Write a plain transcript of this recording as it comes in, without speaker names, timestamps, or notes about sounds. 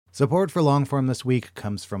Support for Longform this week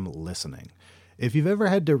comes from listening. If you've ever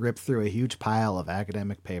had to rip through a huge pile of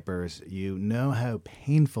academic papers, you know how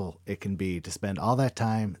painful it can be to spend all that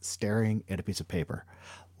time staring at a piece of paper.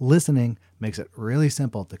 Listening makes it really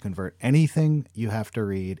simple to convert anything you have to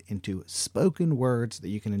read into spoken words that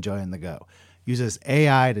you can enjoy on the go. Uses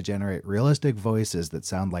AI to generate realistic voices that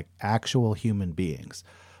sound like actual human beings.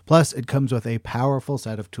 Plus, it comes with a powerful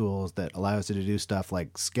set of tools that allows you to do stuff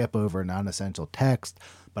like skip over non-essential text,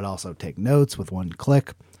 but also take notes with one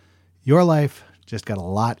click. Your life just got a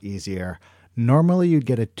lot easier. Normally, you'd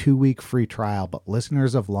get a 2-week free trial, but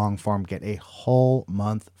listeners of Longform get a whole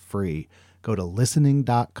month free. Go to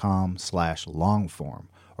listening.com/longform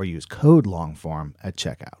or use code longform at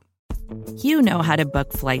checkout. You know how to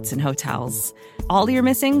book flights and hotels. All you're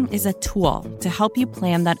missing is a tool to help you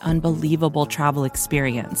plan that unbelievable travel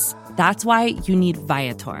experience. That's why you need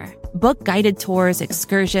Viator. Book guided tours,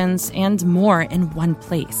 excursions, and more in one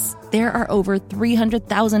place. There are over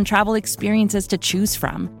 300,000 travel experiences to choose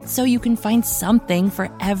from, so you can find something for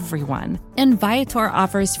everyone. And Viator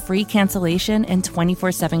offers free cancellation and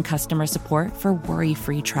 24/7 customer support for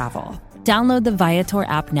worry-free travel. Download the Viator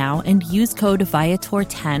app now and use code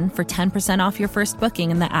Viator10 for 10% off your first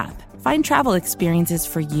booking in the app. Find travel experiences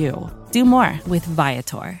for you. Do more with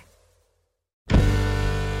Viator.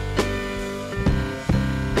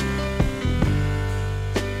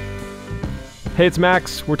 Hey, it's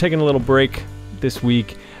Max. We're taking a little break this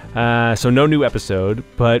week, so no new episode,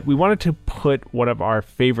 but we wanted to put one of our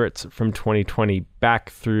favorites from 2020 back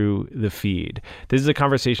through the feed. This is a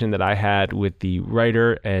conversation that I had with the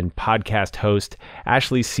writer and podcast host,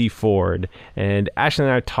 Ashley C. Ford, and Ashley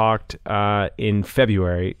and I talked in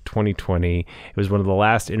February 2020. It was one of the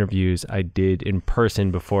last interviews I did in person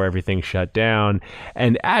before everything shut down,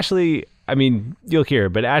 and Ashley... I mean, you'll hear,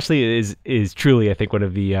 but Ashley is truly, I think, one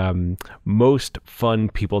of the most fun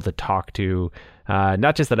people to talk to,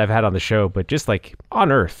 not just that I've had on the show, but just like on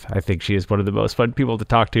Earth. I think she is one of the most fun people to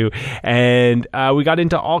talk to. And we got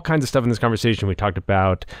into all kinds of stuff in this conversation. We talked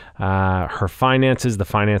about her finances, the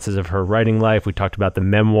finances of her writing life. We talked about the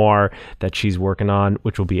memoir that she's working on,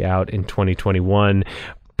 which will be out in 2021.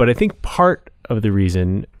 But I think part of the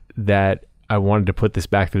reason that I wanted to put this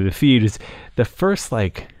back through the feed is the first,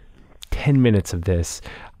 10 minutes of this,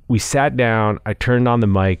 we sat down, I turned on the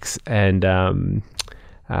mics, and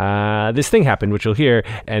this thing happened, which you'll hear,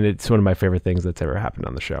 and it's one of my favorite things that's ever happened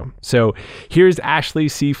on the show. So here's Ashley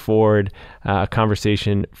C. Ford, a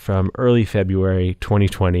conversation from early February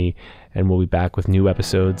 2020, and we'll be back with new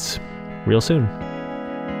episodes real soon.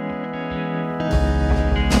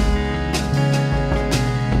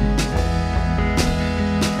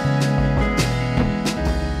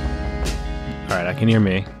 All right, I can hear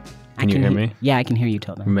me. Can you hear me? Yeah, I can hear you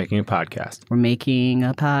totally. We're making a podcast. We're making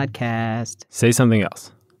a podcast. Say something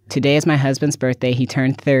else. Today is my husband's birthday. He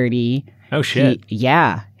turned 30. Oh, shit.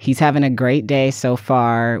 He's having a great day so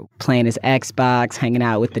far, playing his Xbox, hanging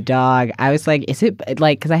out with the dog. I was like, is it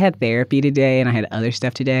because I had therapy today and I had other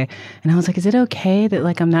stuff today. And I was like, is it okay that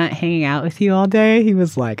I'm not hanging out with you all day? He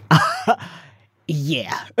was like,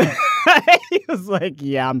 yeah. He was like,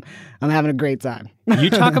 yeah, I'm having a great time. You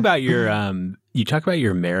talk about your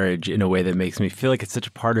marriage in a way that makes me feel like it's such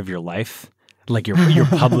a part of your life, like your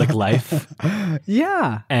public life.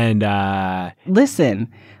 Yeah. And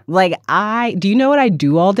listen, do you know what I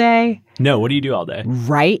do all day? No, what do you do all day?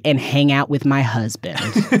 Write and hang out with my husband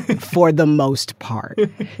for the most part.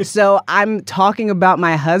 So I'm talking about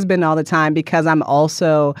my husband all the time because I'm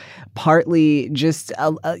also partly just,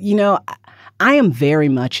 I am very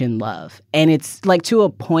much in love, and it's to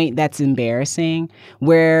a point that's embarrassing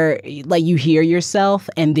where you hear yourself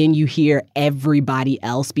and then you hear everybody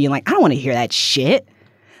else being like, I don't want to hear that shit.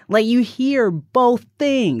 You hear both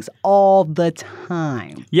things all the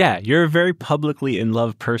time. Yeah, you're a very publicly in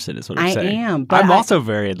love person is what I'm saying. I am. But I'm also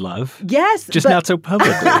very in love. Yes. Just not so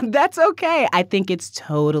publicly. That's okay. I think it's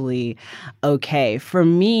totally okay. For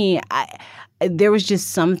me, there was just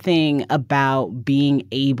something about being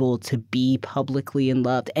able to be publicly in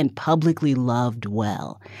love and publicly loved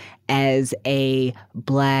well as a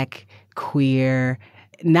Black, queer,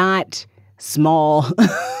 not small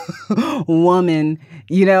woman.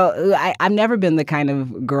 I've never been the kind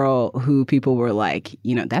of girl who people were like,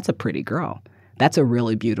 that's a pretty girl. That's a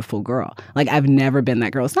really beautiful girl. I've never been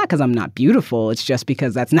that girl. It's not because I'm not beautiful. It's just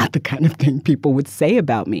because that's not the kind of thing people would say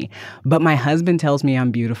about me. But my husband tells me I'm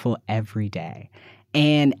beautiful every day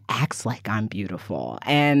and acts like I'm beautiful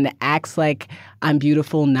and acts like I'm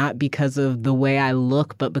beautiful not because of the way I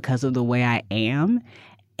look, but because of the way I am.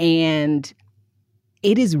 And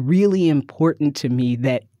it is really important to me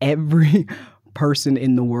that every person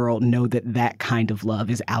in the world know that that kind of love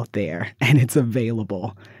is out there and it's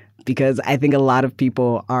available. Because I think a lot of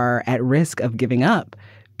people are at risk of giving up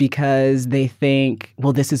because they think,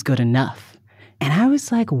 well, this is good enough. And I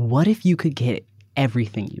was like, what if you could get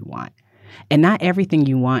everything you want? And not everything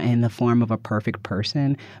you want in the form of a perfect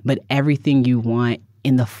person, but everything you want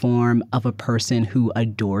in the form of a person who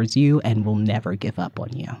adores you and will never give up on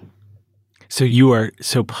you. So you are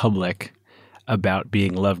so public about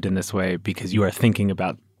being loved in this way because you are thinking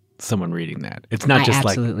about someone reading that. It's not just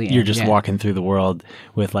like you're just walking through the world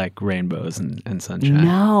with like rainbows and sunshine.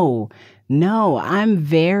 No, I'm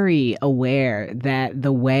very aware that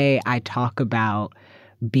the way I talk about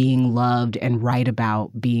being loved and write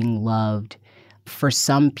about being loved for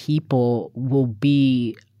some people will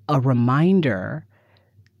be a reminder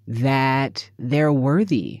that they're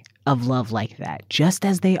worthy of love like that, just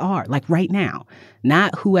as they are, like right now.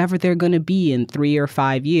 Not whoever they're going to be in 3 or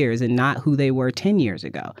 5 years and not who they were 10 years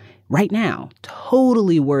ago. Right now,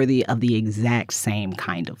 totally worthy of the exact same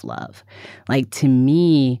kind of love. Like, to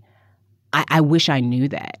me, I wish I knew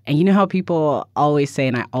that. And you know how people always say,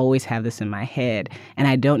 and I always have this in my head, and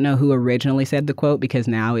I don't know who originally said the quote because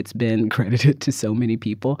now it's been credited to so many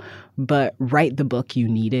people, but write the book you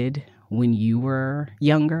needed when you were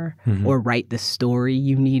younger, or write the story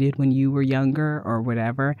you needed when you were younger, or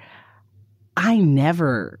whatever. I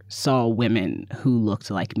never saw women who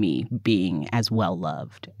looked like me being as well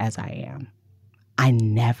loved as I am. I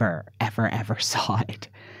never, ever, ever saw it.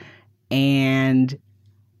 And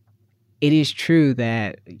it is true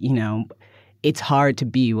that, you know, it's hard to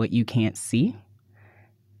be what you can't see.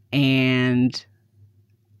 And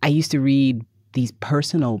I used to read these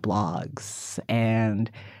personal blogs,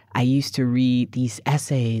 and I used to read these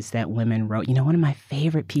essays that women wrote. You know, one of my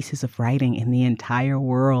favorite pieces of writing in the entire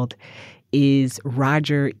world is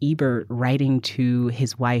Roger Ebert writing to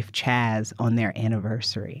his wife Chaz on their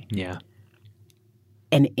anniversary. Yeah.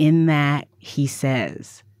 And in that, he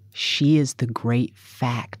says, "She is the great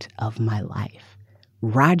fact of my life."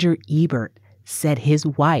 Roger Ebert said his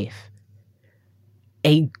wife,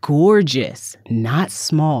 a gorgeous, not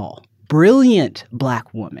small, brilliant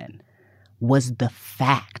Black woman, was the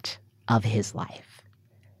fact of his life.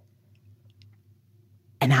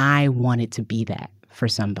 And I wanted to be that for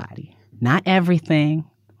somebody. Not everything,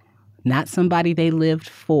 not somebody they lived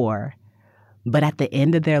for, but at the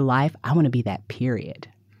end of their life, I want to be that period.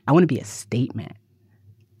 I want to be a statement.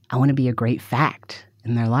 I want to be a great fact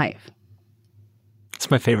in their life.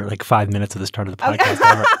 It's my favorite, like 5 minutes of the start of the podcast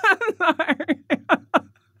ever.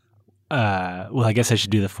 Well, I guess I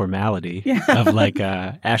should do the formality of like,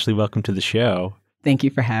 Ashley, welcome to the show. Thank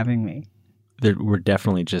you for having me. We're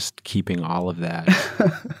definitely just keeping all of that.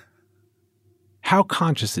 How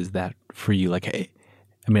conscious is that for you? Like, I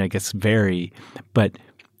mean, I guess very, but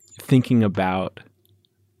thinking about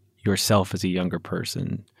yourself as a younger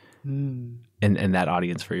person and that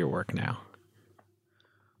audience for your work now.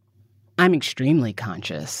 I'm extremely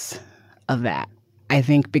conscious of that. I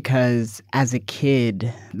think because as a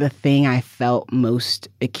kid, the thing I felt most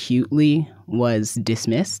acutely was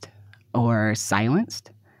dismissed or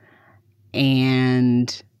silenced.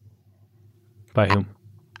 And by whom?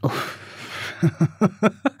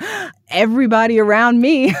 Everybody around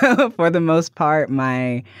me, for the most part.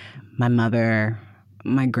 My mother,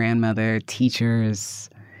 my grandmother, teachers,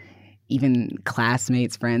 even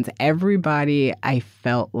classmates, friends, everybody I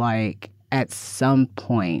felt like at some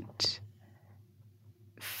point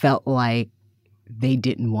felt like they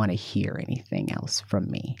didn't want to hear anything else from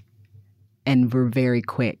me and were very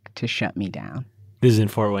quick to shut me down. This is in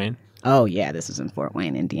Fort Wayne? Oh, yeah, this is in Fort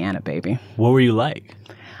Wayne, Indiana, baby. What were you like?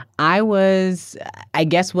 I was, I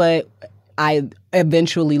guess what I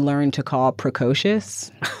eventually learned to call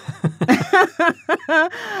precocious.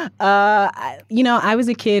 I was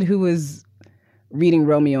a kid who was reading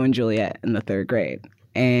Romeo and Juliet in the 3rd grade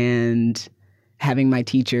and having my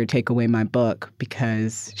teacher take away my book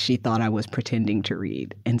because she thought I was pretending to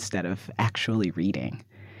read instead of actually reading.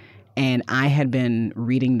 And I had been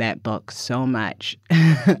reading that book so much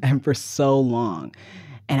and for so long.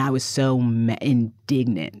 And I was so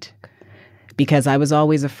indignant because I was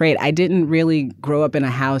always afraid. I didn't really grow up in a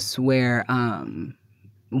house where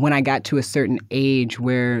when I got to a certain age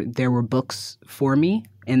where there were books for me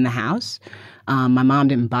in the house. My mom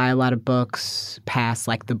didn't buy a lot of books past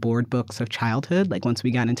like the board books of childhood. Like once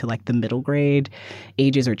we got into like the middle grade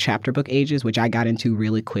ages or chapter book ages, which I got into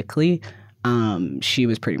really quickly, she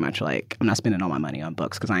was pretty much like, I'm not spending all my money on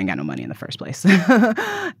books because I ain't got no money in the first place.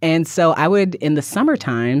 And so I would, in the summer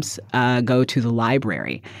times, go to the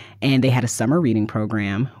library. And they had a summer reading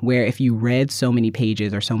program where if you read so many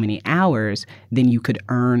pages or so many hours, then you could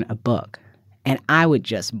earn a book. And I would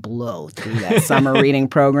just blow through that summer reading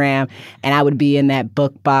program. And I would be in that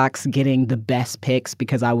book box getting the best picks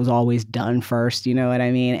because I was always done first, you know what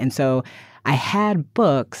I mean? And so I had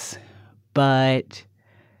books, but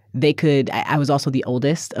I was also the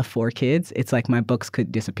oldest of 4 kids. It's like my books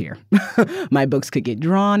could disappear. My books could get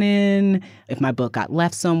drawn in. If my book got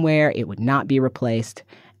left somewhere, it would not be replaced.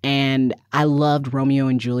 And I loved Romeo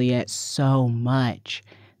and Juliet so much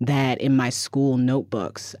that in my school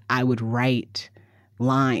notebooks, I would write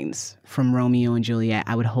lines from Romeo and Juliet.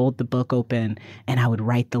 I would hold the book open and I would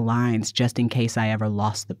write the lines just in case I ever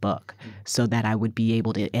lost the book so that I would be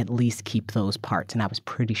able to at least keep those parts. And I was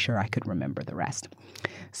pretty sure I could remember the rest.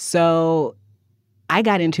 So I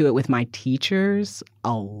got into it with my teachers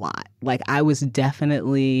a lot. Like I was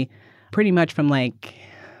definitely pretty much from like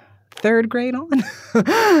 3rd grade on.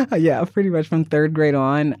 Yeah, pretty much from 3rd grade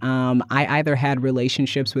on. I either had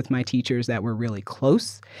relationships with my teachers that were really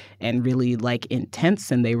close and really like intense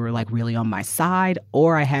and they were like really on my side,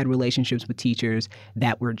 or I had relationships with teachers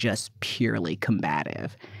that were just purely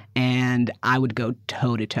combative. And I would go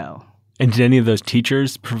toe to toe. And did any of those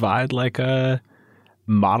teachers provide like a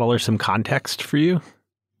model or some context for you?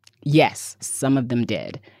 Yes, some of them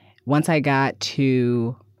did. Once I got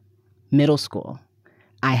to middle school,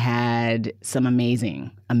 I had some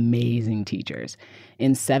amazing, amazing teachers.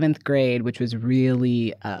 In 7th grade, which was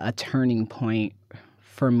really a turning point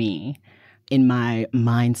for me in my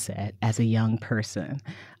mindset as a young person,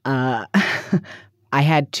 I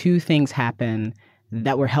had 2 things happen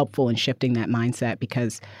that were helpful in shifting that mindset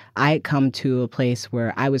because I had come to a place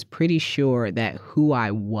where I was pretty sure that who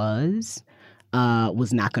I was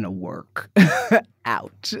not going to work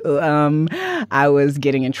out. I was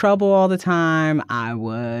getting in trouble all the time. I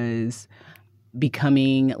was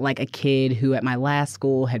becoming like a kid who at my last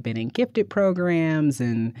school had been in gifted programs,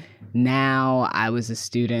 and now I was a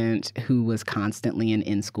student who was constantly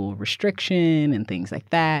in school restriction and things like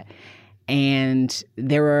that. And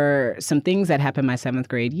there were some things that happened my 7th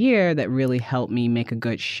grade year that really helped me make a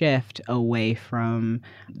good shift away from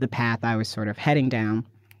the path I was sort of heading down.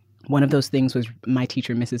 One of those things was my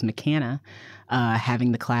teacher, Mrs. McCanna,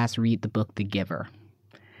 having the class read the book The Giver.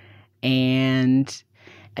 And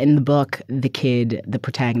in the book, the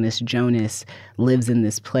protagonist, Jonas, lives in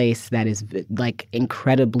this place that is like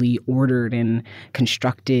incredibly ordered and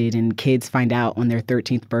constructed, and kids find out on their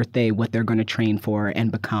 13th birthday what they're going to train for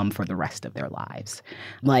and become for the rest of their lives.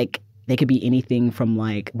 Like, they could be anything from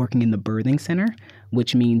like working in the birthing center,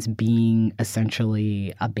 which means being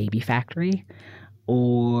essentially a baby factory,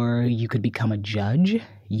 or you could become a judge.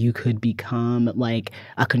 You could become like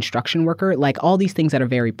a construction worker, like all these things that are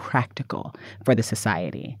very practical for the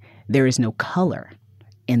society. There is no color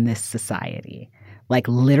in this society. Like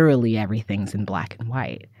literally everything's in black and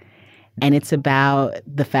white. And it's about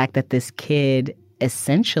the fact that this kid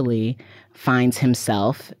essentially finds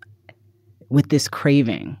himself with this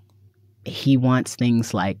craving. He wants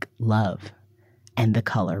things like love and the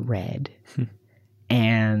color red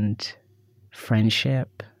and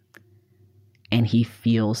friendship, and he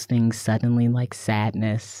feels things suddenly like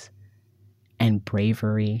sadness and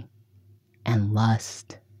bravery and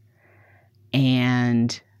lust.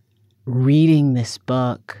 And reading this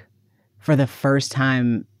book for the first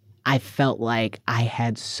time, I felt like I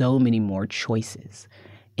had so many more choices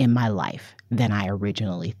in my life than I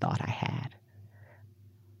originally thought I had.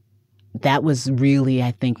 That was really,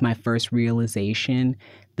 I think, my first realization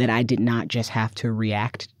that I did not just have to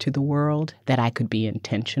react to the world, that I could be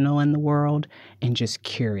intentional in the world and just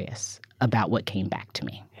curious about what came back to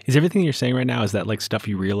me. Is everything you're saying right now, is that like stuff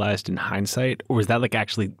you realized in hindsight, or is that like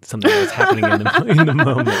actually something that was happening in the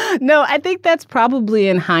moment? No, I think that's probably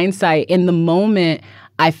in hindsight. In the moment,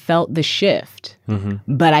 I felt the shift,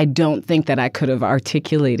 but I don't think that I could have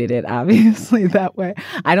articulated it, obviously, that way.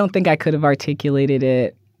 I don't think I could have articulated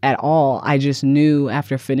it at all. I just knew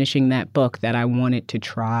after finishing that book that I wanted to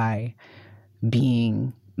try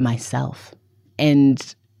being myself.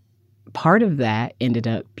 And part of that ended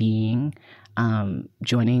up being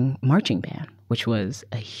joining marching band, which was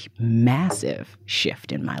a massive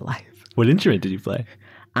shift in my life. What instrument did you play?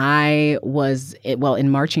 In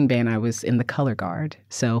marching band, I was in the color guard.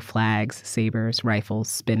 So flags, sabers, rifles,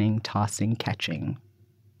 spinning, tossing, catching,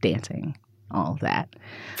 dancing, all of that.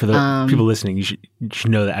 For the people listening, you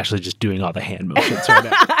should know that Ashley's just doing all the hand motions right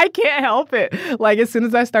now. I can't help it. Like, as soon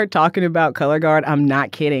as I start talking about color guard, I'm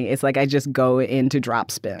not kidding. It's like I just go into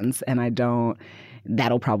drop spins, and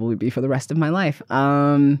that'll probably be for the rest of my life.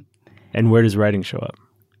 And where does writing show up?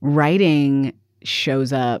 Writing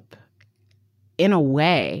shows up in a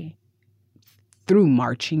way through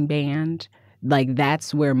marching band, Like,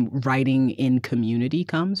 that's where writing in community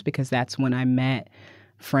comes, because that's when I met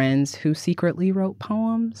friends who secretly wrote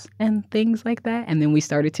poems and things like that. And then we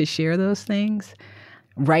started to share those things.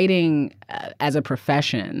 Writing as a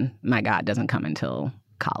profession, my God, doesn't come until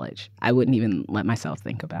college. I wouldn't even let myself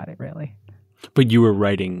think about it, really. But you were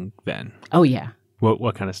writing then? Oh, yeah.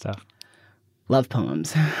 What kind of stuff? Love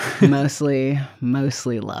poems.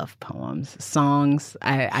 mostly love poems. Songs,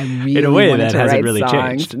 I really in a way wanted that to hasn't write really songs.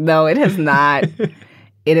 changed. No, it has not.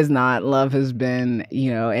 It has not. Love has been,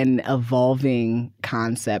 an evolving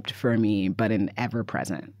concept for me, but an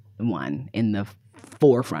ever-present one in the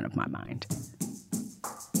forefront of my mind.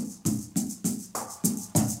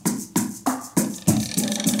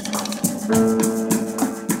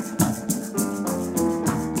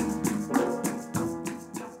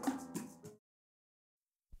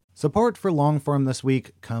 Support for Longform this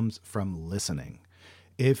week comes from listening.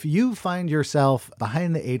 If you find yourself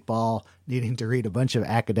behind the 8 ball, needing to read a bunch of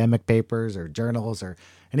academic papers or journals or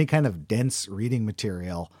any kind of dense reading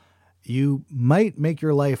material, you might make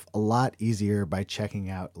your life a lot easier by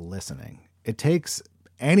checking out listening. It takes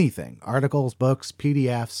anything, articles, books,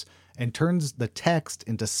 PDFs, and turns the text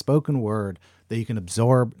into spoken word that you can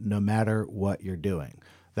absorb no matter what you're doing.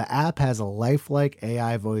 The app has a lifelike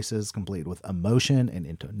AI voices complete with emotion and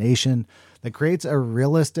intonation that creates a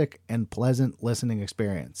realistic and pleasant listening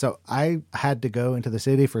experience. So I had to go into the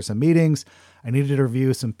city for some meetings. I needed to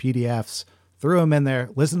review some PDFs, threw them in there,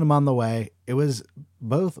 listened to them on the way. It was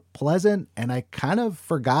both pleasant, and I kind of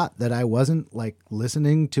forgot that I wasn't like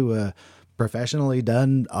listening to a professionally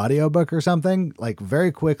done audiobook or something. Like,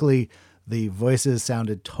 very quickly, the voices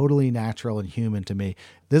sounded totally natural and human to me.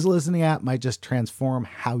 This listening app might just transform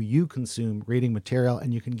how you consume reading material,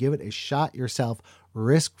 and you can give it a shot yourself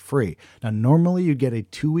risk-free. Now, normally you get a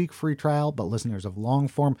 2-week free trial, but listeners of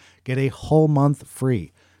Longform get a whole month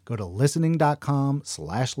free. Go to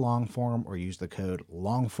listening.com/longform or use the code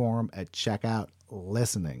longform at checkout.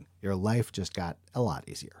 Listening. Your life just got a lot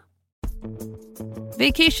easier.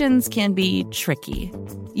 Vacations can be tricky.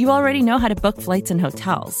 You already know how to book flights and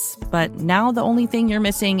hotels, but now the only thing you're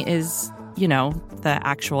missing is, the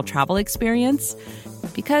actual travel experience.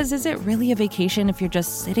 Because is it really a vacation if you're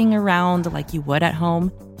just sitting around like you would at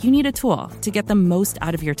home? You need a tool to get the most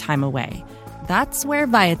out of your time away. That's where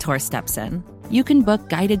Viator steps in. You can book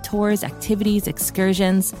guided tours, activities,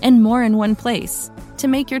 excursions, and more in one place to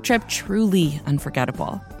make your trip truly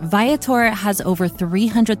unforgettable. Viator has over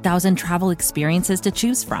 300,000 travel experiences to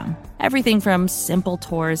choose from. Everything from simple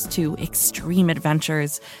tours to extreme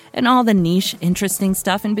adventures and all the niche, interesting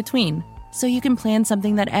stuff in between. So you can plan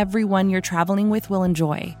something that everyone you're traveling with will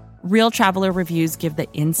enjoy. Real traveler reviews give the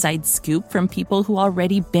inside scoop from people who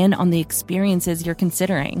already been on the experiences you're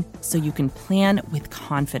considering, so you can plan with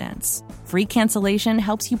confidence. Free cancellation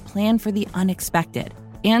helps you plan for the unexpected.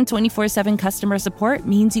 And 24/7 customer support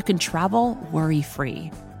means you can travel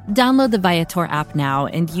worry-free. Download the Viator app now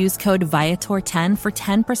and use code Viator10 for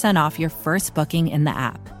 10% off your first booking in the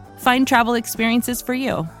app. Find travel experiences for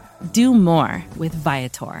you. Do more with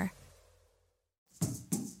Viator.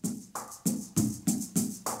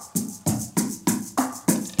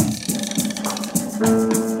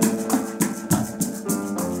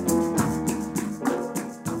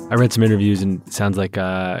 I read some interviews, and it sounds like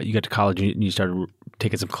you got to college and you started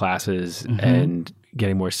taking some classes and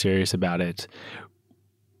getting more serious about it.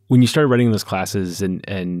 When you started writing those classes,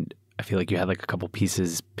 and I feel like you had like a couple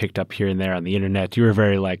pieces picked up here and there on the internet, you were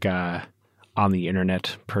very like on the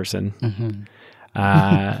internet person.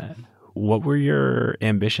 What were your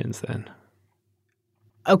ambitions then?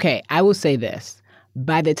 Okay, I will say this.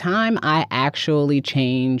 By the time I actually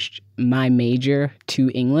changed my major to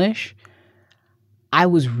English, I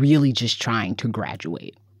was really just trying to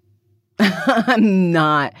graduate. I'm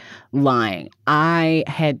not lying. I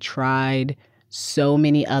had tried so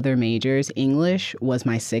many other majors. English was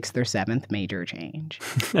my 6th or 7th major change.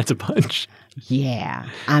 That's a bunch. Yeah,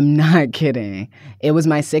 I'm not kidding. It was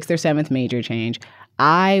my 6th or 7th major change.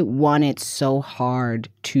 I wanted so hard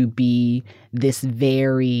to be this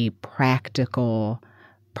very practical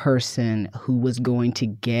person who was going to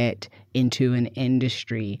get into an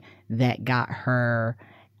industry that got her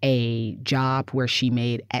a job where she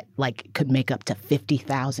could make up to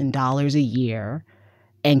 $50,000 a year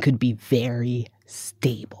and could be very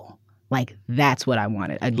stable. Like, that's what I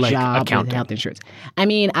wanted, a job with health insurance. I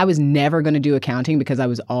mean, I was never going to do accounting because I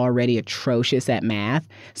was already atrocious at math.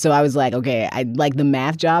 So I was like, okay, I like the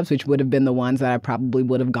math jobs, which would have been the ones that I probably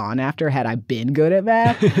would have gone after had I been good at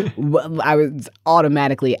math. I was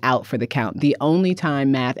automatically out for the count. The only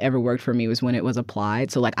time math ever worked for me was when it was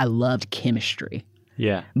applied. So like, I loved chemistry.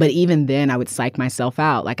 Yeah. But even then, I would psych myself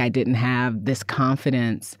out. Like I didn't have this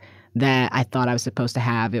confidence that I thought I was supposed to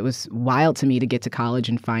have. It was wild to me to get to college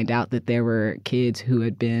and find out that there were kids who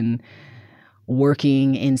had been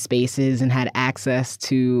working in spaces and had access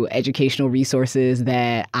to educational resources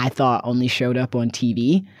that I thought only showed up on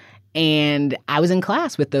TV. And I was in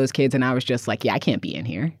class with those kids and I was just like, yeah, I can't be in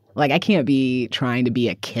here. Like, I can't be trying to be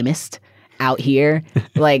a chemist out here,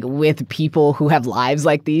 like with people who have lives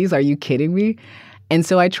like these. Are you kidding me? And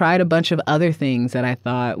so I tried a bunch of other things that I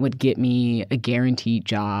thought would get me a guaranteed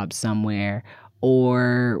job somewhere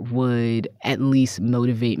or would at least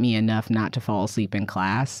motivate me enough not to fall asleep in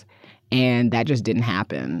class. And that just didn't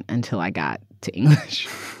happen until I got to English.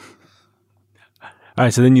 All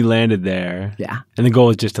right, so then you landed there. Yeah. And the goal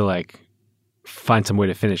was just to like find some way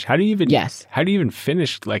to finish. How do you even How do you even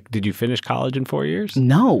finish? Like, did you finish college in 4 years?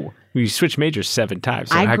 No. You switched majors 7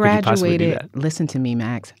 times. So I how graduated, could you possibly do that? Listen to me,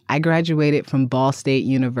 Max. I graduated from Ball State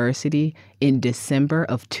University in December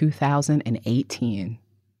of 2018.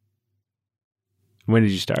 When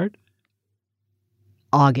did you start?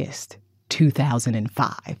 August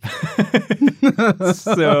 2005.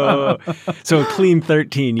 So a clean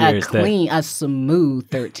 13 years. A smooth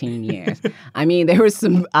 13 years. I mean, there was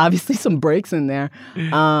obviously some breaks in there.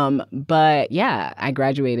 But yeah, I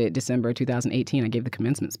graduated December 2018. I gave the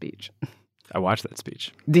commencement speech. I watched that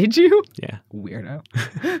speech. Did you? Yeah. Weirdo.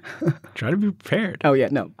 Try to be prepared. Oh, yeah,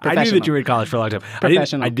 no. I knew that you were in college for a long time.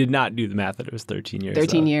 Professional. I did not do the math that it was 13 years.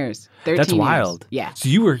 13 though. years. 13 That's years. wild. Yeah. So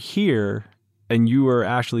you were here and you were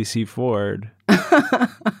Ashley C. Ford, but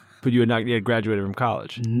you had not yet graduated from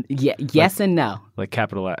college. Yeah. Yes and no. Like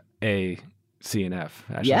capital A, C, and F.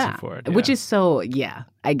 Ashley Yeah. C. Ford. Which is so, yeah,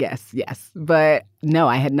 I guess, yes. But no,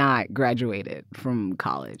 I had not graduated from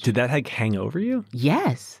college. Did that like hang over you?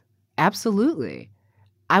 Yes, absolutely.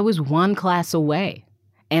 I was one class away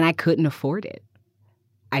and I couldn't afford it.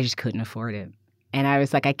 I just couldn't afford it. And I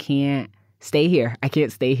was like, I can't stay here. I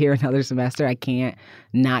can't stay here another semester. I can't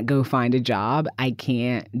not go find a job. I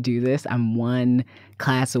can't do this. I'm one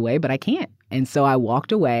class away, but I can't. And so I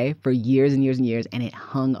walked away for years and years and years, and it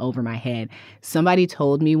hung over my head. Somebody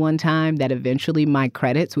told me one time that eventually my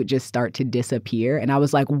credits would just start to disappear. And I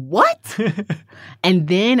was like, what? And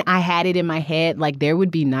then I had it in my head, like there would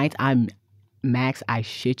be nights, Max, I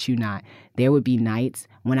shit you not. There would be nights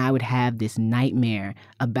when I would have this nightmare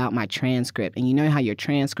about my transcript. And you know how your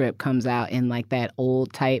transcript comes out in like that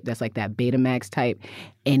old type, that's like that Betamax type.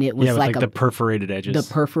 And it was like the perforated edges.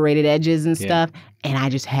 The perforated edges and stuff. And I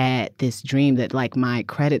just had this dream that like my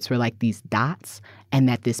credits were like these dots and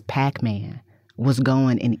that this Pac-Man was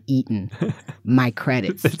going and eating my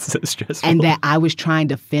credits. It's so stressful. And that I was trying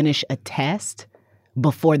to finish a test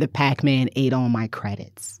before the Pac-Man ate all my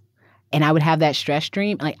credits. And I would have that stress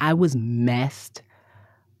dream. Like, I was messed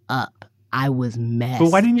up. But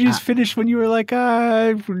why didn't you just finish when you were like,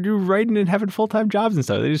 you're writing and having full-time jobs and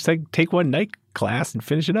stuff? They just like take one night class and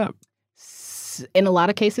finish it up. In a lot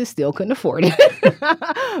of cases, still couldn't afford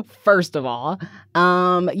it. First of all,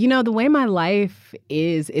 the way my life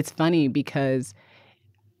is, it's funny because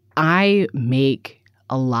I make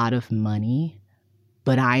a lot of money,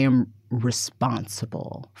 but I am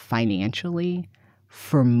responsible financially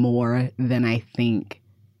for more than I think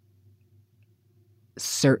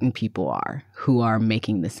certain people are who are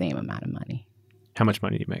making the same amount of money. How much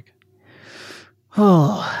money do you make?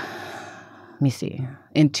 Oh, let me see.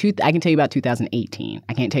 I can tell you about 2018.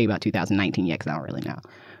 I can't tell you about 2019 yet because I don't really know.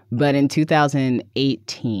 But in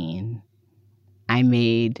 2018, I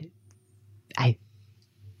made, I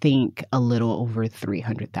think, a little over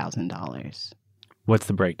 $300,000. What's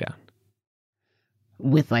the breakdown?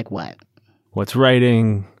 With like what? What's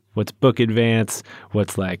writing? What's book advance?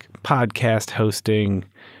 What's like podcast hosting?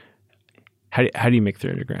 How do you make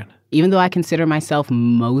 $300,000? Even though I consider myself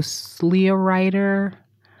mostly a writer,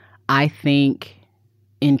 I think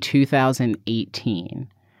in 2018,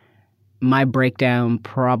 my breakdown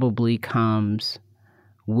probably comes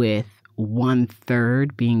with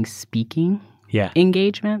 1/3 being speaking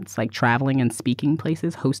engagements, like traveling and speaking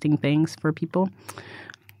places, hosting things for people.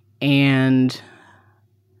 And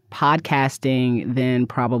podcasting then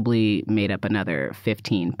probably made up another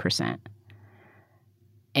 15%.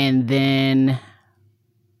 And then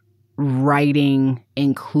writing,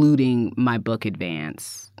 including my book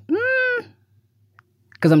advance.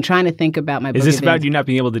 Because I'm trying to think about my book advance. Is this about you not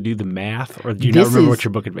being able to do the math? Or do you not remember what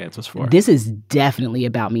your book advance was for? This is definitely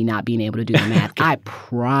about me not being able to do the math. I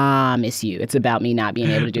promise you it's about me not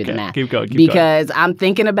being able to do the math. Keep going. Because I'm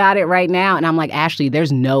thinking about it right now, and I'm like, Ashley,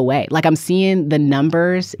 there's no way. Like, I'm seeing the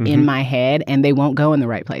numbers in my head, and they won't go in the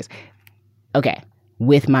right place. Okay.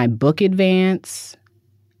 With my book advance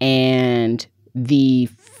and I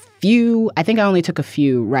think I only took a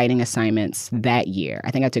few writing assignments that year.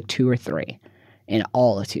 I think I took 2 or 3 in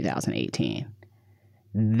all of 2018.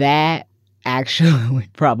 That actually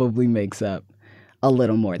probably makes up a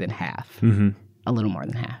little more than half. Mm-hmm. A little more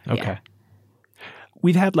than half. Okay. Yeah.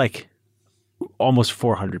 We've had like almost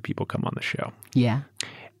 400 people come on the show. Yeah.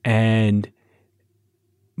 And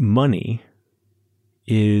money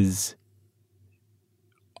is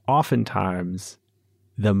oftentimes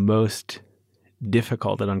the most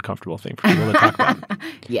difficult and uncomfortable thing for people to talk about.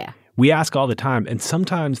 Yeah. We ask all the time, and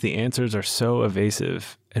sometimes the answers are so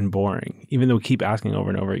evasive and boring, even though we keep asking over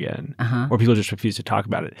and over again, or people just refuse to talk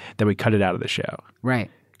about it, that we cut it out of the show. Right.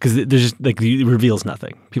 Because there's just like it reveals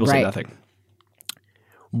nothing. People say Right. nothing.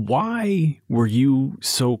 Why were you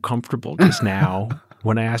so comfortable just now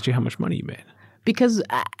when I asked you how much money you made? Because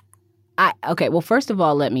okay, well, first of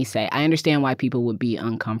all, let me say, I understand why people would be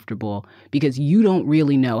uncomfortable because you don't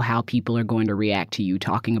really know how people are going to react to you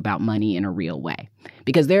talking about money in a real way.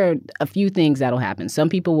 Because there are a few things that'll happen. Some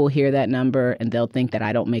people will hear that number and they'll think that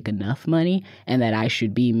I don't make enough money and that I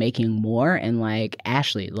should be making more. And like,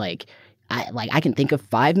 Ashley, I can think of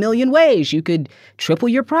 5 million ways you could triple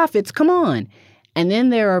your profits. Come on. And then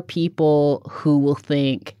there are people who will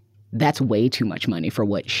think that's way too much money for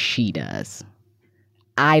what she does.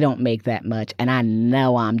 I don't make that much, and I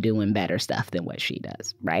know I'm doing better stuff than what she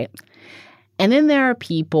does, right? And then there are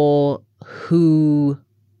people who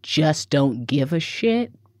just don't give a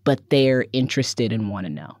shit, but they're interested and want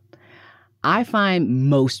to know. I find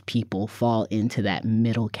most people fall into that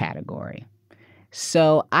middle category.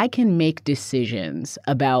 So I can make decisions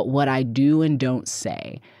about what I do and don't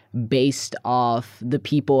say based off the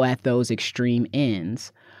people at those extreme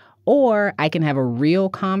ends. Or I can have a real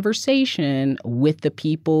conversation with the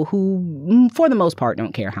people who, for the most part,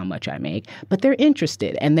 don't care how much I make, but they're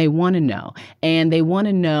interested and they want to know. And they want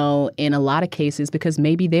to know in a lot of cases because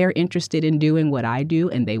maybe they're interested in doing what I do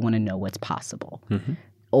and they want to know what's possible. Mm-hmm.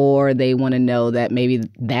 Or they want to know that maybe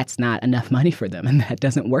that's not enough money for them and that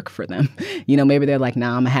doesn't work for them. You know, maybe they're like,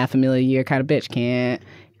 nah, I'm a $500,000 a year kind of bitch.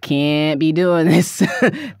 Can't be doing this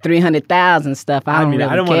 300,000 stuff. I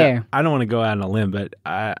don't care. I don't want to go out on a limb, but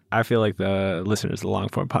I feel like the listeners of the Long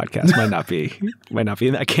Form podcast might not be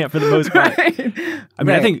in that camp for the most part. Right. I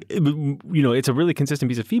mean, I think it's a really consistent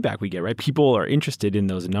piece of feedback we get. Right, people are interested in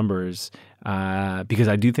those numbers because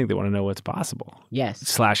I do think they want to know what's possible.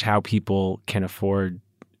 Yes. / how people can afford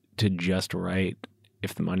to just write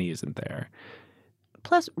if the money isn't there.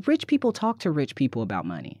 Plus, rich people talk to rich people about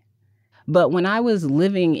money. But when I was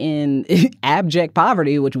living in abject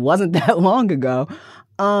poverty, which wasn't that long ago.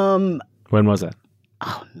 When was that?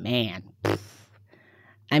 Oh, man.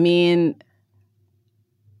 I mean,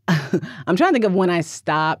 I'm trying to think of when I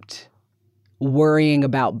stopped worrying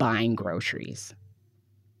about buying groceries.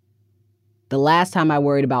 The last time I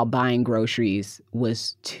worried about buying groceries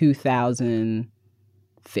was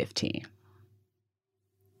 2015.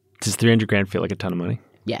 Does $300,000 feel like a ton of money?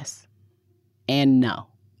 Yes. And no.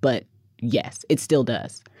 But yes, it still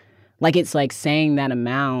does. Like, it's like saying that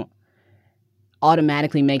amount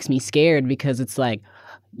automatically makes me scared because it's like,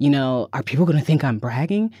 are people going to think I'm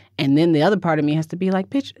bragging? And then the other part of me has to be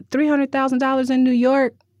like, bitch, $300,000 in New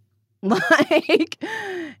York? Like,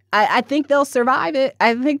 I think they'll survive it.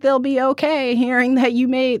 I think they'll be okay hearing that you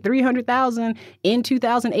made $300,000 in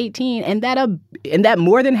 2018 and that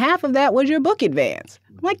more than half of that was your book advance.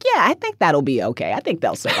 I'm like, yeah, I think that'll be okay. I think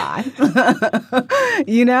they'll survive.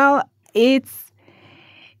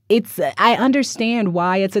 I understand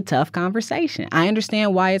why it's a tough conversation. I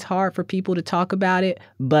understand why it's hard for people to talk about it,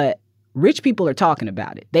 but rich people are talking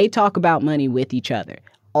about it. They talk about money with each other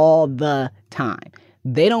all the time.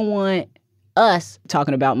 They don't want us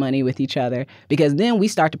talking about money with each other because then we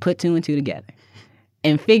start to put 2 and 2 together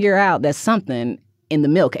and figure out that something in the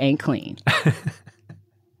milk ain't clean.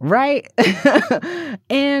 Right?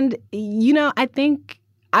 And, I think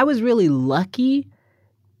I was really lucky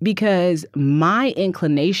because my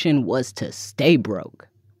inclination was to stay broke.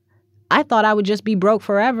 I thought I would just be broke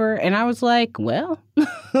forever. And I was like, well,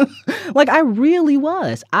 like I really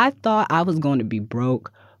was. I thought I was going to be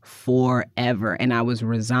broke forever. And I was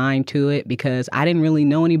resigned to it because I didn't really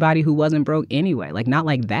know anybody who wasn't broke anyway. Like, not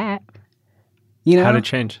like that. How did it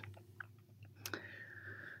change?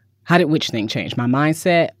 How did which thing change? My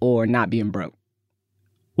mindset or not being broke?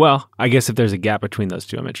 Well, I guess if there's a gap between those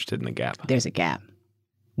two, I'm interested in the gap. There's a gap.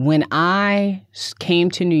 When I came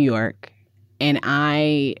to New York and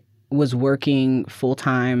I was working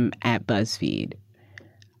full-time at BuzzFeed,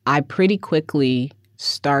 I pretty quickly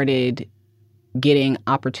started getting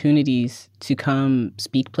opportunities to come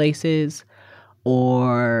speak places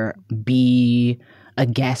or be a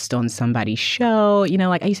guest on somebody's show. You know,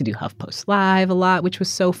 like I used to do HuffPost Live a lot, which was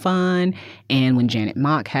so fun. And when Janet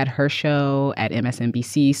Mock had her show at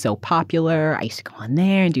MSNBC, so popular, I used to go on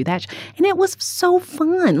there and do that. And it was so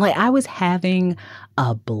fun. Like I was having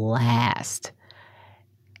a blast.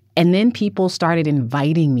 And then people started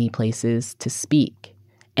inviting me places to speak.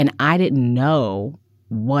 And I didn't know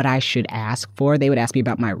what I should ask for. They would ask me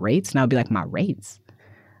about my rates, and I would be like, my rates?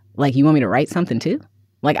 Like, you want me to write something too?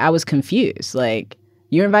 Like, I was confused. Like,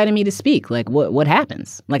 you're inviting me to speak. Like, what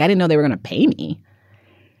happens? Like, I didn't know they were going to pay me.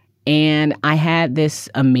 And I had this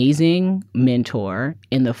amazing mentor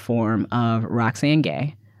in the form of Roxane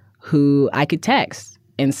Gay, who I could text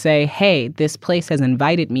and say, hey, this place has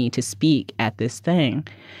invited me to speak at this thing.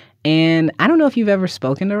 And I don't know if you've ever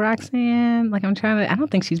spoken to Roxane. Like, I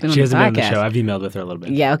don't think she's been on the podcast. She hasn't been on the show. I've emailed with her a little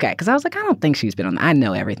bit. Yeah, okay. Because I was like, I don't think she's been on. I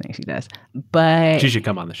know everything she does. But she should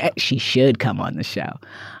come on the show. She should come on the show.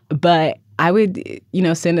 But I would,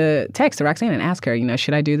 send a text to Roxane and ask her,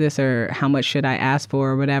 should I do this or how much should I ask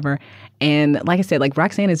for or whatever. And like I said, like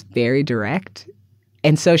Roxane is very direct.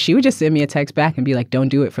 And so she would just send me a text back and be like, don't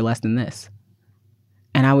do it for less than this.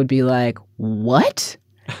 And I would be like, what?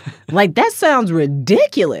 Like, that sounds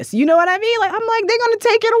ridiculous. You know what I mean? Like, I'm like, they're going to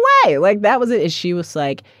take it away. Like, that was it. And she was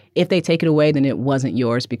like, if they take it away, then it wasn't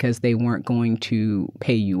yours because they weren't going to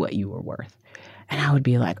pay you what you were worth. And I would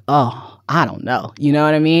be like, oh, I don't know. You know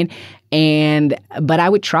what I mean? But I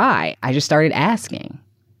would try. I just started asking.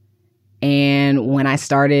 And when I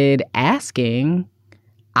started asking,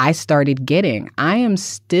 I started getting. I am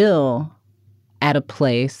still at a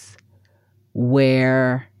place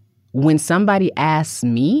where when somebody asks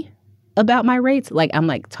me about my rates, like I'm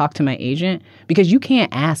like, talk to my agent, because you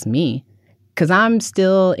can't ask me because I'm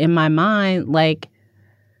still in my mind like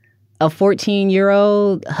a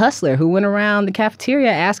 14-year-old hustler who went around the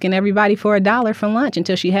cafeteria asking everybody for $1 for lunch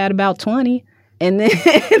until she had about 20. And then,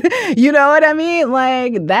 you know what I mean?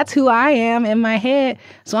 Like, that's who I am in my head.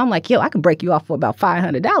 So I'm like, yo, I could break you off for about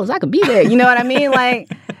 $500. I could be there. You know what I mean? Like,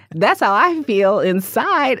 that's how I feel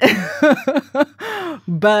inside.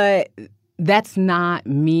 But that's not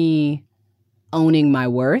me owning my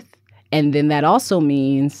worth. And then that also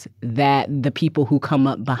means that the people who come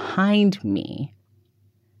up behind me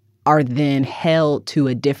are then held to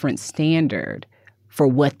a different standard for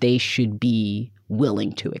what they should be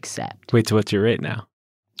willing to accept. Wait, so what's your rate now?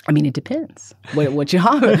 I mean, it depends. What you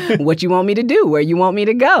want me to do, where you want me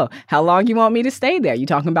to go, how long you want me to stay there. You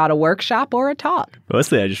talking about a workshop or a talk?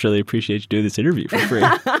 Mostly, I just really appreciate you doing this interview for free.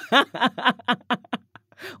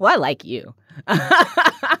 Well, I like you.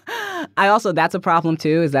 That's a problem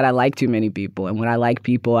too, is that I like too many people. And when I like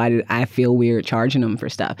people, I feel weird charging them for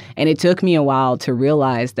stuff. And it took me a while to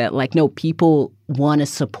realize that, like, no, people want to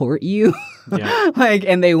support you. Yeah.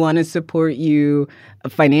 And they want to support you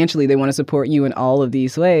financially. They want to support you in all of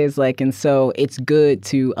these ways. And so it's good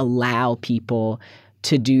to allow people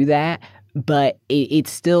to do that. But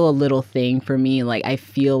it's still a little thing for me. Like, I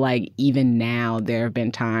feel like even now there have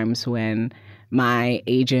been times when my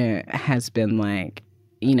agent has been like,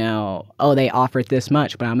 oh, they offered this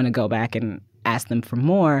much, but I'm going to go back and ask them for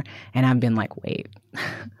more. And I've been like, wait,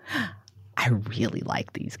 I really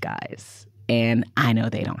like these guys. And I know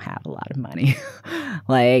they don't have a lot of money.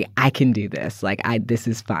 Like, I can do this. Like, this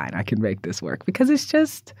is fine. I can make this work. Because it's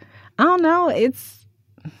just, I don't know,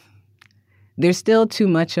 there's still too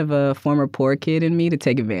much of a former poor kid in me to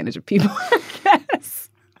take advantage of people,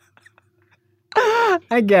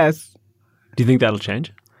 I guess. Do you think that'll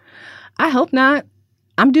change? I hope not.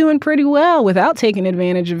 I'm doing pretty well without taking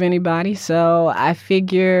advantage of anybody. So I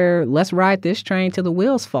figure let's ride this train till the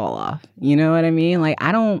wheels fall off. You know what I mean? Like,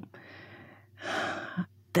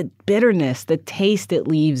 the bitterness, the taste it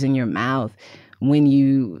leaves in your mouth when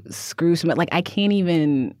you screw somebody. Like, I can't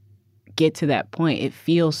even get to that point. It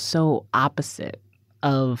feels so opposite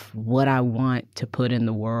of what I want to put in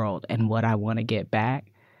the world and what I want to get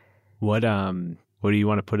back. What do you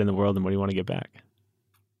want to put in the world and what do you want to get back?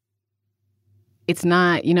 It's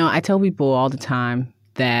not, I tell people all the time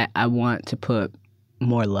that I want to put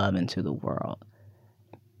more love into the world.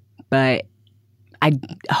 But I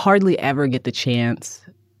hardly ever get the chance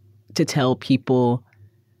to tell people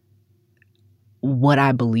what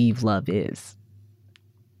I believe love is.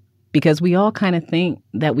 Because we all kind of think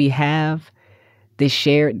that we have this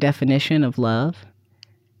shared definition of love,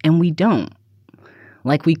 and we don't.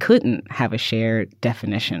 Like, we couldn't have a shared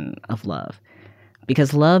definition of love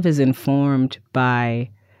because love is informed by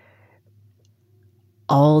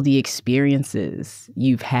all the experiences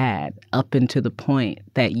you've had up until the point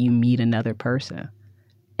that you meet another person.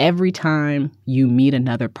 Every time you meet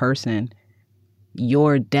another person,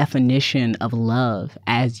 your definition of love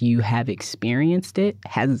as you have experienced it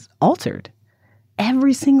has altered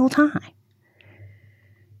every single time.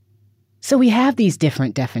 So we have these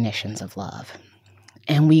different definitions of love,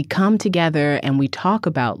 and we come together and we talk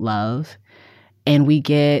about love, and we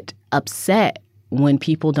get upset when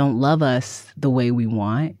people don't love us the way we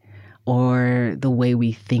want or the way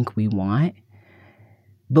we think we want.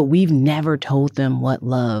 But we've never told them what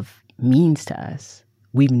love means to us.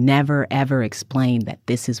 We've never, ever explained that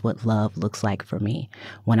this is what love looks like for me.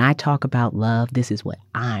 When I talk about love, this is what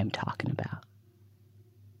I'm talking about.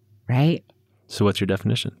 Right? So what's your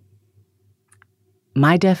definition?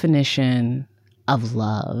 My definition of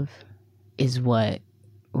love is what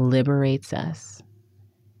liberates us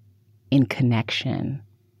in connection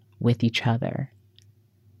with each other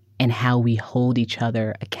and how we hold each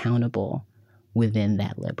other accountable within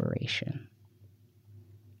that liberation.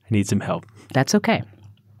 I need some help. That's okay.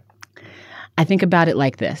 I think about it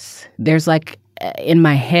like this. There's like, in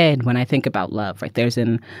my head, when I think about love, right, there's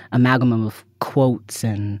an amalgam of quotes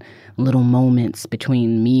and little moments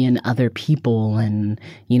between me and other people and,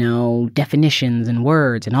 you know, definitions and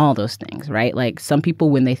words and all those things, right? Like some people,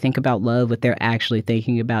 when they think about love, what they're actually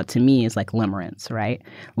thinking about to me is like limerence, right?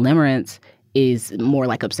 Limerence is more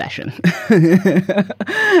like obsession.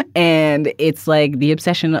 And it's like the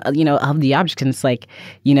obsession, you know, of the object. And it's like,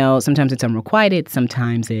 you know, sometimes it's unrequited,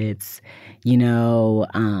 sometimes it's, you know,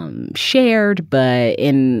 shared, but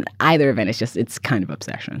in either event, it's kind of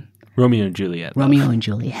obsession. Romeo and Juliet love. Romeo and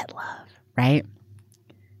Juliet love, right?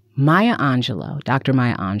 Maya Angelou, Dr.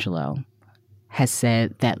 Maya Angelou, has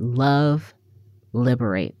said that love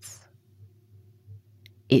liberates.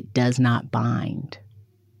 It does not bind.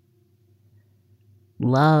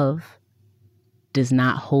 Love does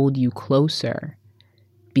not hold you closer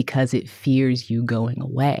because it fears you going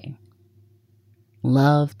away.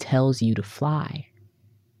 Love tells you to fly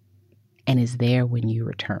and is there when you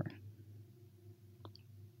return.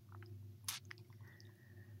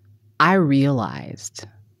 I realized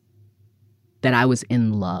that I was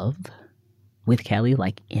in love with Kelly,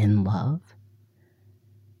 like in love,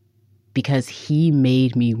 because he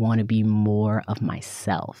made me want to be more of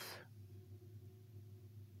myself.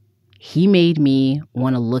 He made me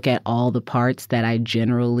want to look at all the parts that I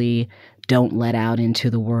generally don't let out into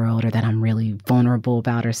the world or that I'm really vulnerable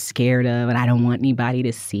about or scared of and I don't want anybody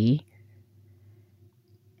to see.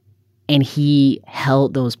 And he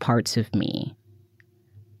held those parts of me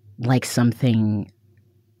like something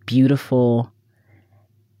beautiful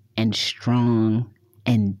and strong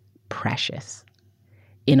and precious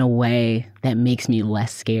in a way that makes me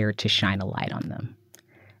less scared to shine a light on them.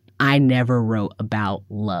 I never wrote about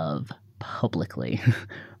love publicly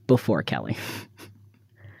before Kelly.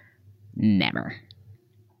 Never.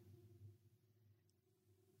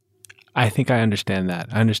 I think I understand that.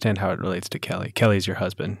 I understand how it relates to Kelly. Kelly's your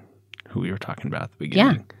husband, who we were talking about at the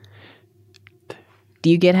beginning. Yeah.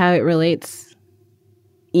 Do you get how it relates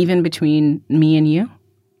even between me and you?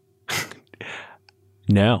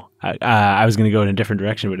 No. I was going to go in a different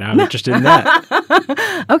direction, but now I'm interested in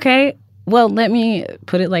that. Okay. Well, let me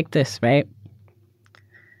put it like this, right?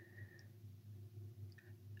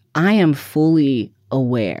 I am fully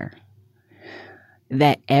aware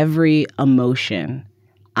that every emotion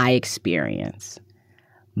I experience,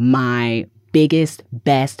 my biggest,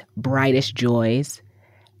 best, brightest joys,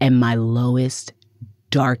 and my lowest,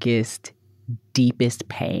 darkest, deepest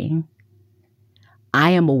pain,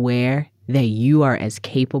 I am aware that you are as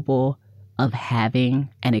capable of having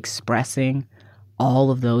and expressing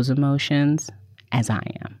all of those emotions as I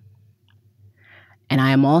am. And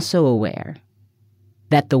I am also aware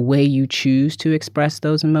that the way you choose to express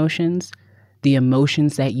those emotions, the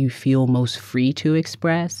emotions that you feel most free to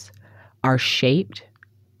express, are shaped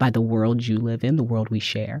by the world you live in, the world we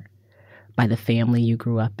share, by the family you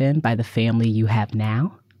grew up in, by the family you have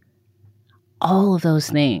now. All of those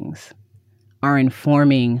things are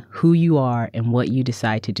informing who you are and what you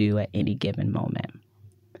decide to do at any given moment.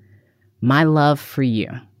 My love for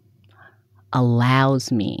you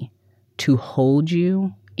allows me to hold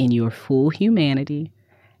you in your full humanity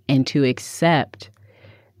and to accept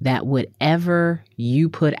that whatever you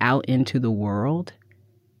put out into the world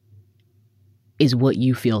is what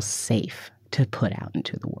you feel safe to put out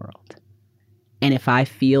into the world. And if I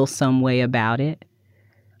feel some way about it,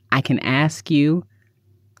 I can ask you,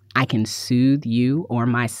 I can soothe you or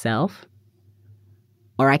myself,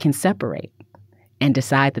 or I can separate and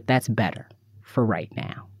decide that that's better for right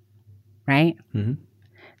now, right? Mm-hmm.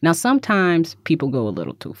 Now, sometimes people go a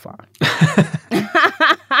little too far.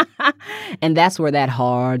 And that's where that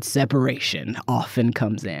hard separation often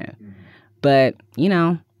comes in. But, you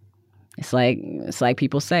know, It's like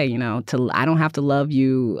people say, you know, I don't have to love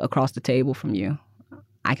you across the table from you.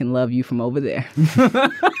 I can love you from over there.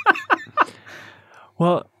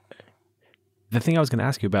 Well, the thing I was going to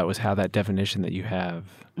ask you about was how that definition that you have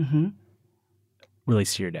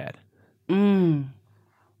relates to your dad.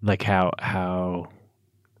 Like how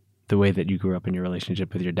the way that you grew up in your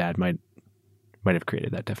relationship with your dad might have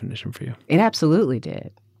created that definition for you. It absolutely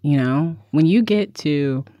did. You know, when you get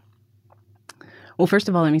to, well, first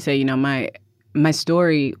of all, let me say, you know, my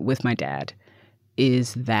story with my dad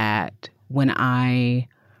is that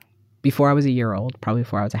before I was a year old, probably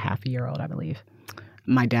before I was a half a year old, I believe,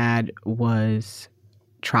 my dad was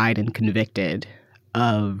tried and convicted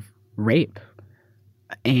of rape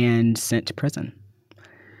and sent to prison.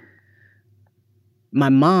 My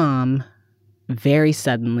mom very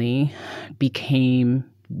suddenly became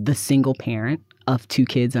the single parent of 2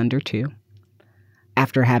 kids under 2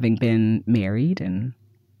 after having been married. And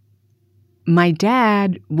my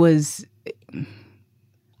dad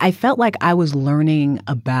I felt like I was learning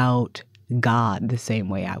about God the same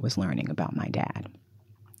way I was learning about my dad.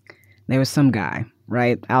 There was some guy,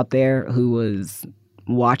 right, out there who was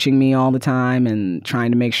watching me all the time and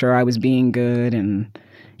trying to make sure I was being good, and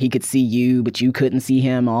he could see you, but you couldn't see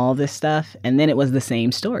him, all this stuff. And then it was the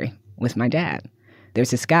same story with my dad. There's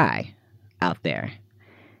this guy out there,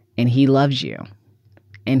 and he loves you,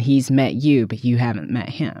 and he's met you, but you haven't met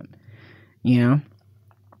him, you know?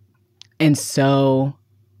 And so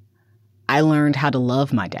I learned how to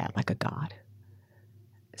love my dad like a god,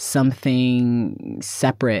 something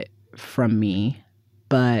separate from me,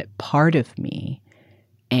 but part of me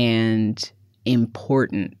and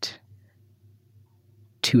important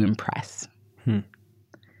to impress.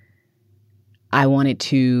 I wanted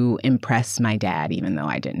to impress my dad even though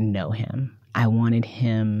I didn't know him. I wanted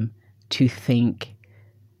him to think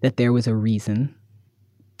that there was a reason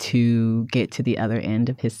to get to the other end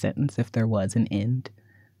of his sentence, if there was an end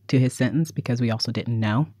to his sentence, because we also didn't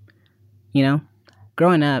know. You know,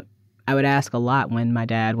 growing up, I would ask a lot when my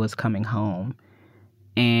dad was coming home,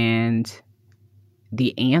 and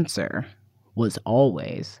the answer was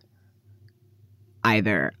always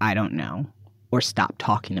either I don't know or stop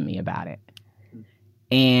talking to me about it.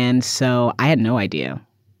 And so I had no idea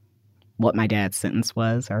what my dad's sentence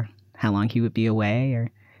was or how long he would be away,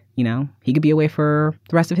 or, you know, he could be away for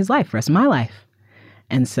the rest of his life, the rest of my life.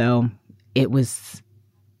 And so it was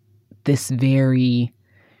this very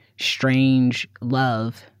strange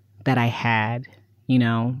love that I had. You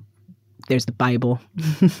know, there's the Bible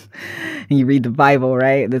and you read the Bible,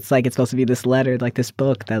 right? It's like, it's supposed to be this letter, like this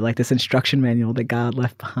book, that like this instruction manual that God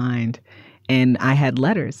left behind. And I had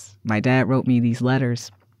letters. My dad wrote me these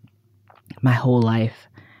letters my whole life.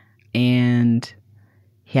 And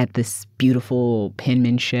he had this beautiful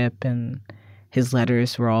penmanship, and his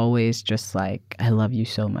letters were always just like, I love you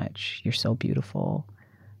so much. You're so beautiful.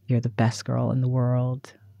 You're the best girl in the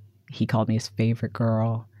world. He called me his favorite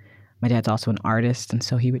girl. My dad's also an artist, and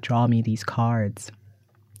so he would draw me these cards.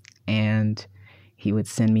 And he would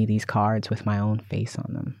send me these cards with my own face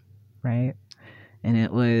on them, right? And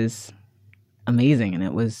it was amazing, and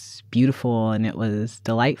it was beautiful, and it was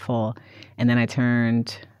delightful. And then I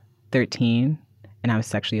turned 13, and I was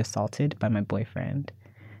sexually assaulted by my boyfriend.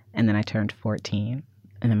 And then I turned 14,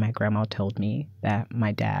 and then my grandma told me that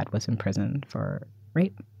my dad was in prison for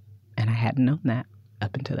rape. And I hadn't known that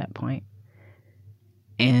up until that point.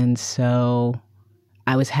 And so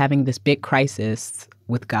I was having this big crisis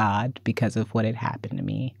with God because of what had happened to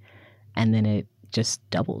me. And then it just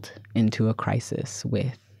doubled into a crisis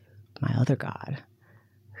with my other God,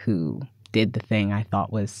 who did the thing I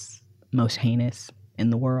thought was most heinous in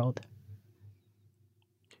the world.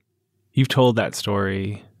 You've told that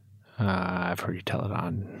story. I've heard you tell it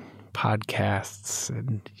on podcasts,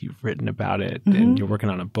 and you've written about it, and you're working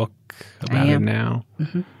on a book about it now.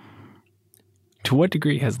 To what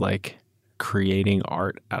degree has like creating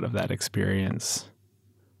art out of that experience,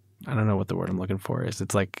 I don't know what the word I'm looking for is.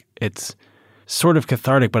 It's like, it's sort of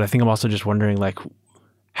cathartic, but I think I'm also just wondering like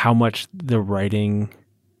how much the writing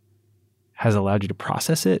has allowed you to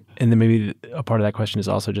process it. And then maybe a part of that question is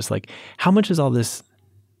also just like, how much has all this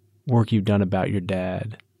work you've done about your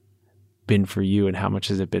dad been for you, and how much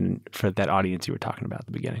has it been for that audience you were talking about at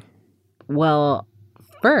the beginning? Well,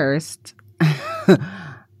 first,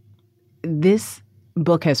 this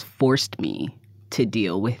book has forced me to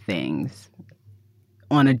deal with things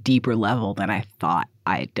on a deeper level than I thought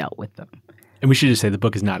I had dealt with them. And we should just say the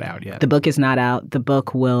book is not out yet. The book is not out. The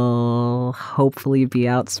book will hopefully be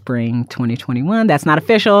out spring 2021. That's not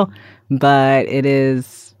official, but it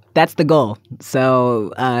is. That's the goal.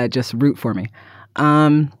 So just root for me.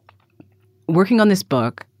 Working on this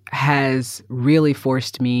book has really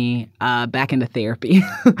forced me back into therapy,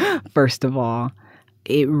 first of all.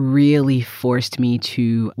 It really forced me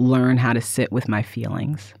to learn how to sit with my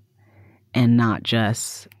feelings and not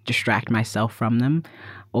just distract myself from them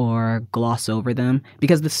or gloss over them.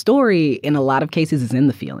 Because the story, in a lot of cases, is in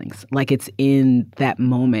the feelings. Like, it's in that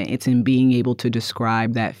moment. It's in being able to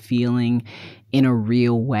describe that feeling in a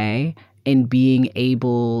real way and being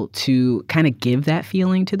able to kind of give that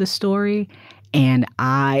feeling to the story. And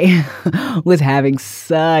I was having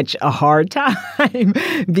such a hard time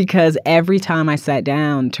because every time I sat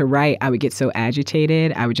down to write, I would get so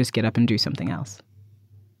agitated, I would just get up and do something else.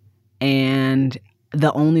 And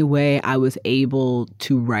the only way I was able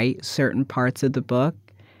to write certain parts of the book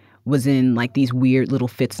was in like these weird little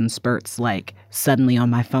fits and spurts, like suddenly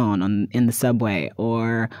on my phone in the subway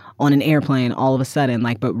or on an airplane all of a sudden,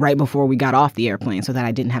 like, but right before we got off the airplane so that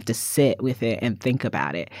I didn't have to sit with it and think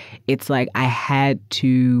about it. It's like I had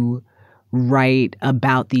to write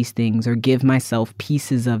about these things or give myself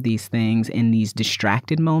pieces of these things in these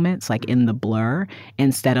distracted moments, like in the blur,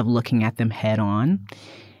 instead of looking at them head on.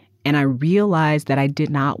 And I realized that I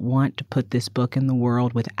did not want to put this book in the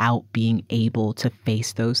world without being able to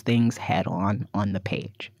face those things head on the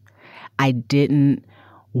page. I didn't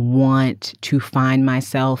want to find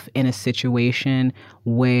myself in a situation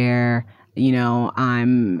where, you know,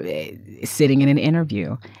 I'm sitting in an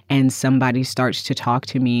interview and somebody starts to talk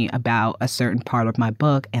to me about a certain part of my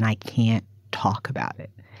book and I can't talk about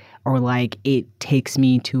it. Or like it takes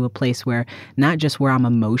me to a place where not just where I'm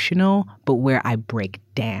emotional, but where I break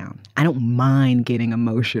down. I don't mind getting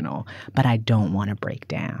emotional, but I don't want to break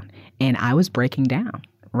down. And I was breaking down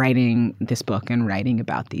writing this book and writing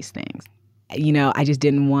about these things. You know, I just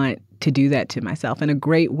didn't want to do that to myself. And a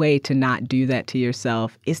great way to not do that to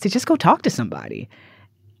yourself is to just go talk to somebody,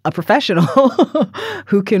 a professional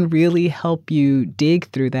who can really help you dig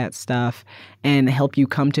through that stuff and help you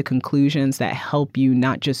come to conclusions that help you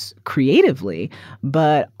not just creatively,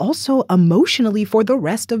 but also emotionally for the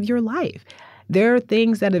rest of your life. There are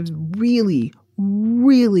things that have really,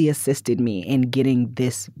 really assisted me in getting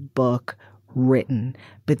this book written,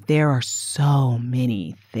 but there are so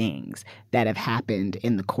many things that have happened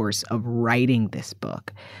in the course of writing this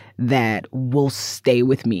book that will stay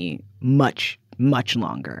with me much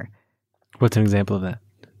longer. What's an example of that?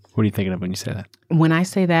 What are you thinking of when you say that? When I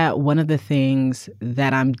say that, one of the things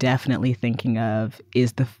that I'm definitely thinking of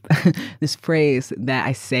is this phrase that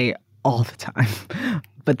I say all the time,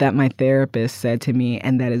 but that my therapist said to me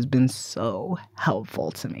and that has been so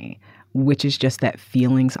helpful to me, which is just that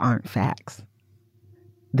feelings aren't facts.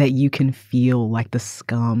 That you can feel like the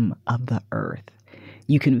scum of the earth.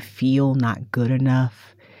 You can feel not good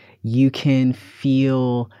enough. You can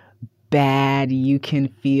feel bad. You can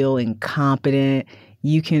feel incompetent.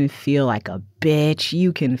 You can feel like a bitch.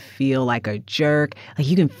 You can feel like a jerk. Like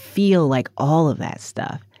you can feel like all of that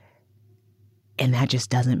stuff. And that just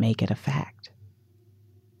doesn't make it a fact.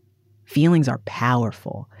 Feelings are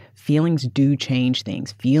powerful. Feelings do change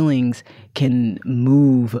things. Feelings can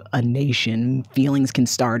move a nation. Feelings can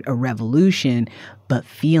start a revolution, but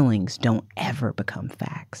feelings don't ever become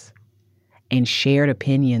facts. And shared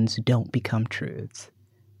opinions don't become truths.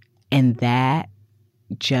 And that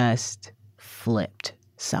just flipped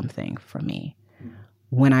something for me.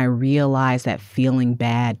 When I realized that feeling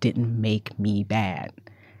bad didn't make me bad,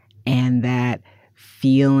 and that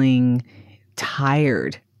feeling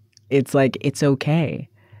tired, it's like, it's okay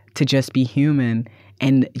to just be human.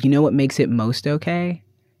 And you know what makes it most okay?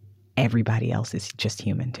 Everybody else is just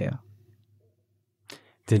human too.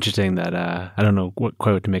 It's interesting that, I don't know what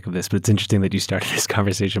quote to make of this, but it's interesting that you started this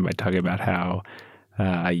conversation by talking about how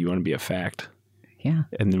you want to be a fact. Yeah.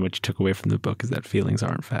 And then what you took away from the book is that feelings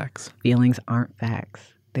aren't facts. Feelings aren't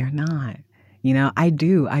facts. They're not. You know, I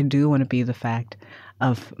do want to be the fact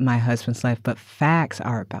of my husband's life, but facts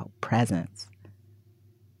are about presence.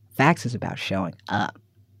 Facts is about showing up.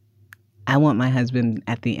 I want my husband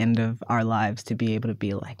at the end of our lives to be able to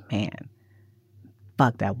be like, man,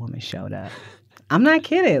 fuck, that woman showed up. I'm not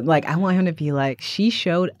kidding. Like, I want him to be like, she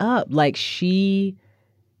showed up. Like, she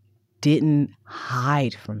didn't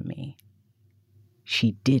hide from me.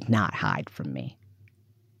 She did not hide from me.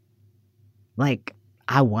 Like,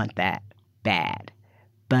 I want that bad.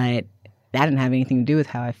 But that didn't have anything to do with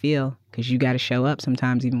how I feel, because you got to show up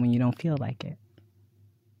sometimes even when you don't feel like it.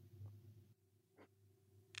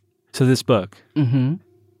 So this book, Mm-hmm.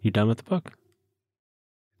 you done with the book?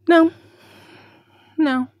 No,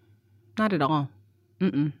 not at all.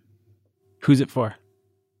 Mm-mm. Who's it for?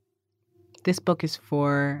 This book is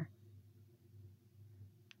for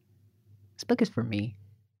me.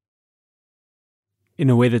 in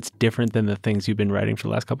a way that's different than the things you've been writing for the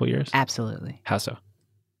last couple of years? Absolutely. How so?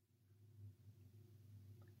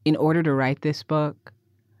 In order to write this book,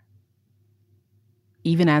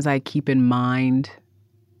 even as I keep in mind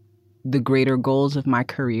the greater goals of my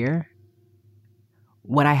career,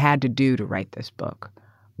 what I had to do to write this book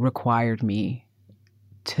required me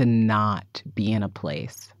to not be in a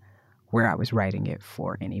place where I was writing it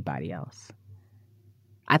for anybody else.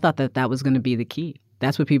 I thought that was going to be the key.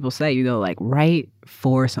 That's what people say, like write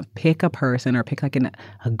for pick a person or pick like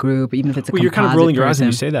a group, even if it's a composite you're kind of rolling your eyes when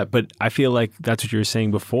you person. say that, but I feel like that's what you were saying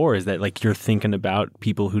before, is that like you're thinking about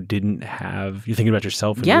people who didn't have, you're thinking about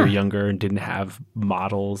yourself when you were younger and didn't have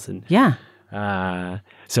models. And Yeah.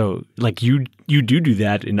 So like you do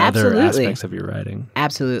that in other aspects of your writing.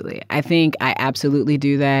 Absolutely. I think I absolutely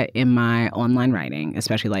do that in my online writing,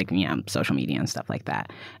 especially like, social media and stuff like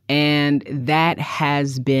that. And that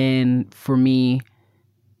has been, for me,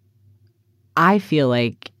 I feel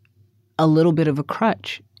like a little bit of a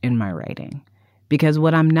crutch in my writing, because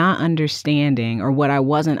what I'm not understanding, or what I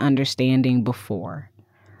wasn't understanding before,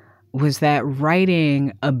 was that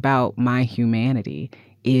writing about my humanity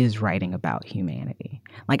is writing about humanity.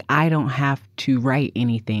 Like, I don't have to write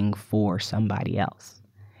anything for somebody else.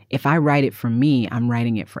 If I write it for me, I'm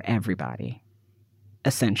writing it for everybody,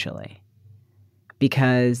 essentially.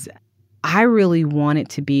 Because I really want it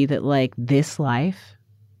to be that, like, this life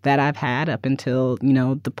that I've had up until,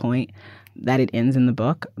 the point that it ends in the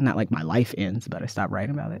book, not like my life ends, but I stop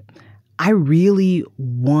writing about it. I really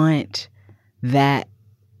want that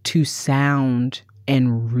to sound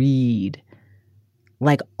and read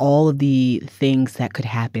like all of the things that could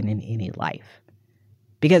happen in any life.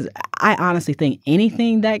 Because I honestly think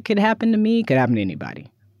anything that could happen to me could happen to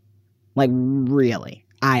anybody. Like, really.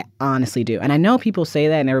 I honestly do. And I know people say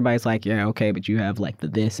that and everybody's like, yeah, okay, but you have like the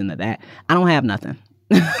this and the that. I don't have nothing.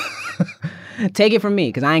 Take it from me,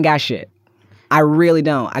 because I ain't got shit. I really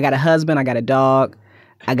don't. I got a husband, I got a dog,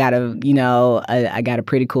 I got I got a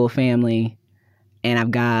pretty cool family, and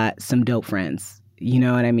I've got some dope friends. You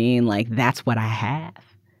know what I mean? Like, that's what I have.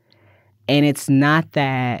 And it's not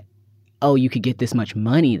that, oh, you could get this much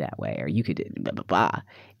money that way, or you could blah, blah, blah.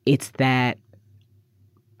 It's that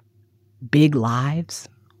big lives,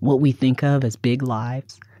 what we think of as big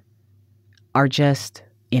lives, are just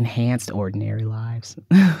enhanced ordinary lives.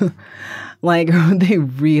 Like, they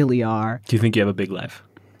really are. Do you think you have a big life?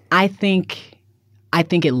 I think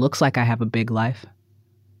it looks like I have a big life.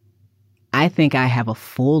 I think I have a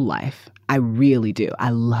full life. I really do.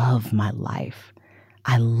 I love my life.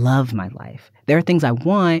 I love my life. There are things I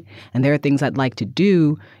want, and there are things I'd like to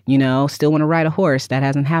do, still want to ride a horse. That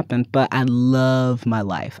hasn't happened, but I love my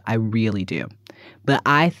life. I really do. But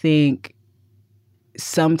I think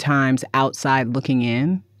sometimes outside looking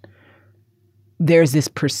in, there's this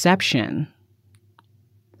perception,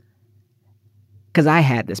 because I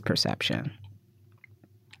had this perception,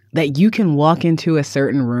 that you can walk into a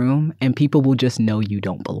certain room and people will just know you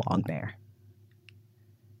don't belong there.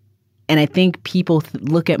 And I think people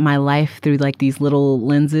look at my life through like these little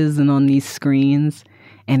lenses and on these screens,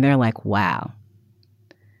 and they're like, wow,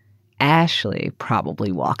 Ashley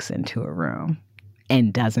probably walks into a room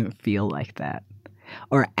and doesn't feel like that.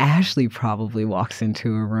 Or Ashley probably walks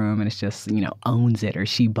into a room and it's just, owns it, or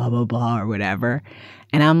she blah, blah, blah, or whatever.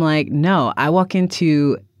 And I'm like, no, I walk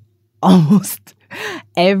into almost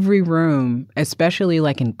every room, especially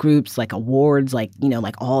like in groups, like awards, like,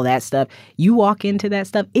 like all that stuff. You walk into that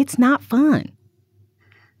stuff, it's not fun.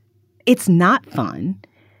 It's not fun.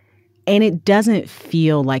 And it doesn't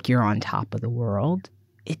feel like you're on top of the world.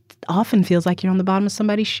 It often feels like you're on the bottom of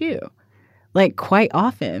somebody's shoe. Like, quite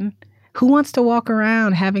often. Who wants to walk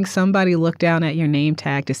around having somebody look down at your name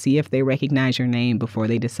tag to see if they recognize your name before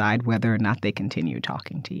they decide whether or not they continue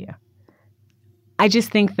talking to you? I just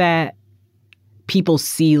think that people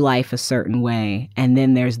see life a certain way, and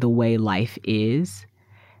then there's the way life is.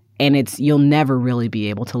 And you'll never really be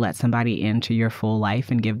able to let somebody into your full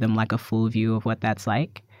life and give them like a full view of what that's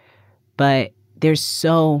like. But there's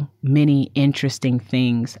so many interesting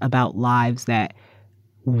things about lives that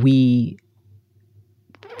we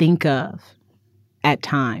think of at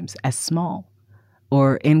times as small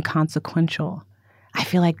or inconsequential. I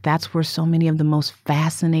feel like that's where so many of the most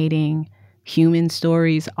fascinating human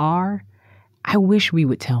stories are. I wish we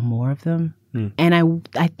would tell more of them. And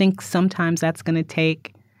I think sometimes that's going to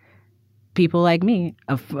take people like me,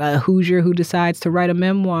 a Hoosier who decides to write a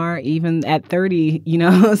memoir even at 30,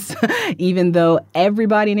 even though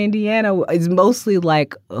everybody in Indiana is mostly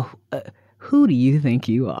like, who do you think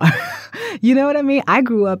you are? You know what I mean? I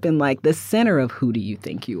grew up in like the center of who do you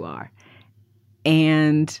think you are?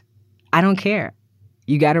 And I don't care.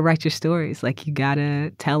 you got to write your stories. Like, you got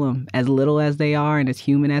to tell them as little as they are and as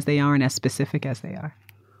human as they are and as specific as they are.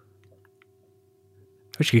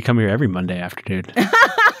 I wish you could come here every Monday afternoon.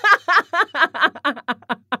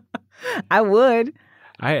 I would.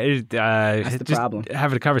 That's the just problem.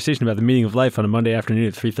 Having a conversation about the meaning of life on a Monday afternoon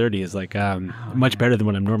at 3:30 is like much better than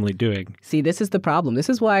what I'm normally doing. See, this is the problem. This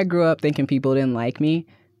is why I grew up thinking people didn't like me,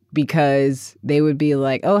 because they would be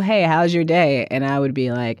like, oh, hey, how's your day? And I would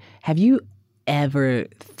be like, have you ever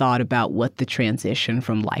thought about what the transition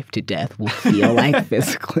from life to death will feel like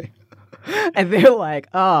physically? And they're like,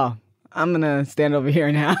 oh, I'm going to stand over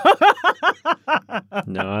here now.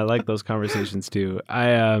 No, I like those conversations too.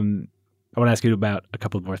 I want to ask you about a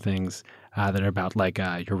couple more things that are about like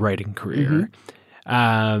your writing career.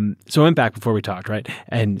 Mm-hmm. So I went back before we talked, right?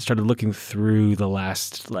 And started looking through the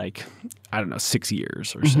last, 6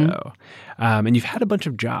 years or so. And you've had a bunch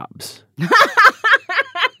of jobs.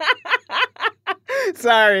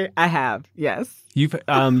 Sorry, I have. Yes. You've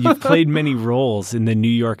played many roles in the New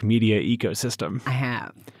York media ecosystem. I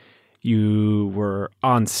have. You were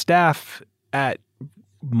on staff at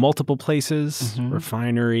multiple places,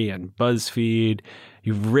 Refinery and BuzzFeed.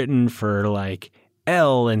 You've written for like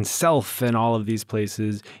Elle and Self and all of these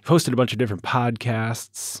places. You've hosted a bunch of different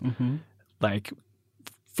podcasts, like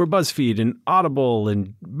for BuzzFeed and Audible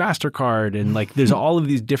and MasterCard. And like there's all of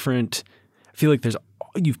these different, I feel like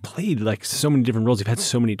you've played like so many different roles. You've had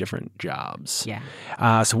so many different jobs. Yeah.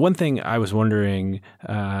 So one thing I was wondering,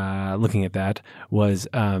 looking at that, was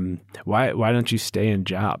why don't you stay in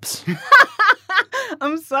jobs?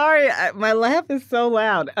 I'm sorry. My laugh is so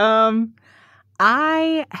loud.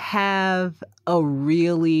 I have a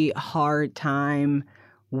really hard time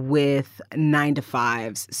with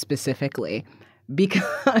 9-to-5s specifically,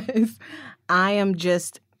 because I'm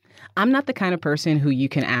not the kind of person who you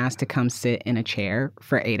can ask to come sit in a chair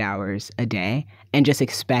for 8 hours a day and just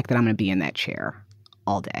expect that I'm going to be in that chair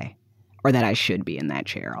all day, or that I should be in that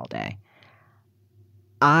chair all day.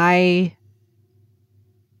 I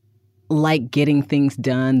like getting things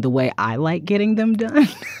done the way I like getting them done,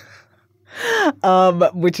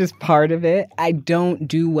 which is part of it. I don't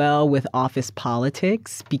do well with office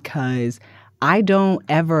politics because I don't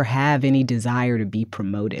ever have any desire to be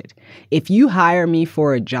promoted. If you hire me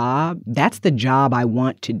for a job, that's the job I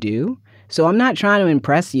want to do. So I'm not trying to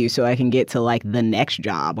impress you so I can get to like the next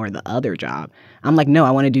job or the other job. I'm like, no,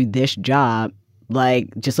 I want to do this job. Like,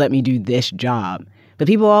 just let me do this job. But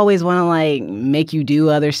people always want to like make you do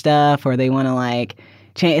other stuff, or they want to like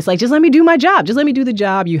change. It's like, just let me do my job. Just let me do the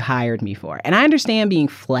job you hired me for. And I understand being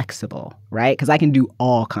flexible, right? Because I can do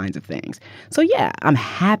all kinds of things. So yeah, I'm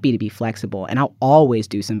happy to be flexible, and I'll always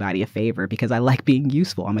do somebody a favor because I like being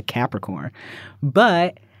useful. I'm a Capricorn.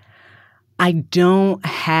 But I don't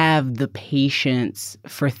have the patience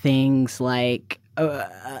for things like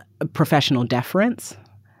professional deference.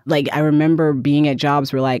 Like, I remember being at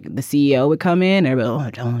jobs where, like, the CEO would come in, and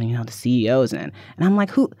everybody, the CEO's in. And I'm like,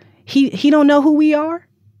 who? He don't know who we are?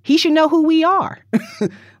 He should know who we are.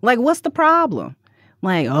 Like, what's the problem?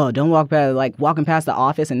 Like, don't walking past the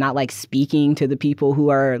office and not, like, speaking to the people who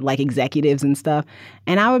are, like, executives and stuff.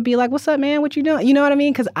 And I would be like, what's up, man? What you doing? You know what I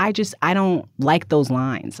mean? Because I don't like those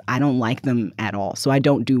lines. I don't like them at all. So I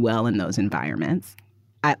don't do well in those environments.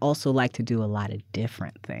 I also like to do a lot of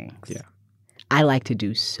different things. Yeah. I like to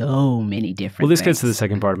do so many different things. Well, this gets to the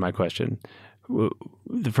second part of my question.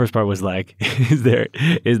 The first part was like, is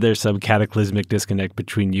there some cataclysmic disconnect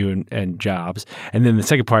between you and jobs? And then the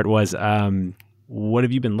second part was, what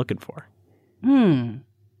have you been looking for?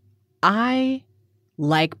 I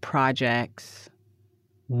like projects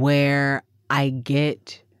where I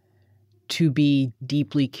get to be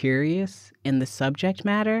deeply curious in the subject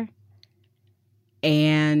matter,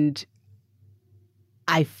 and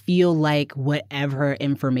I feel like whatever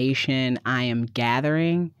information I am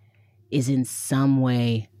gathering is in some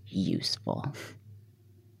way useful.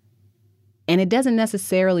 And it doesn't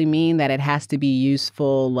necessarily mean that it has to be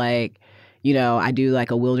useful. Like, I do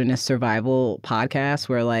like a wilderness survival podcast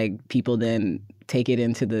where like people then take it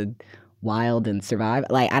into the wild and survive.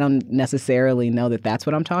 Like, I don't necessarily know that that's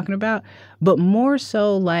what I'm talking about, but more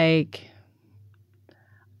so like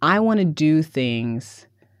I want to do things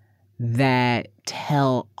that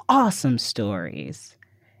tell awesome stories,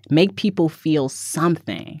 make people feel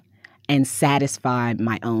something, and satisfy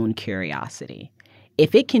my own curiosity.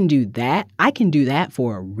 If it can do that, I can do that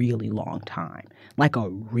for a really long time, like a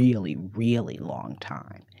really, really long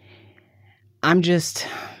time. I'm just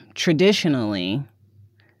traditionally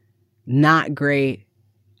not great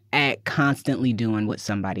at constantly doing what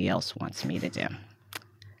somebody else wants me to do.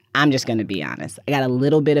 I'm just going to be honest. I got a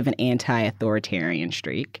little bit of an anti-authoritarian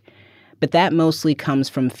streak. But that mostly comes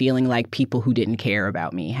from feeling like people who didn't care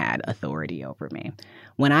about me had authority over me.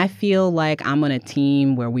 When I feel like I'm on a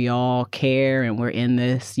team where we all care and we're in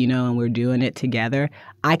this, and we're doing it together,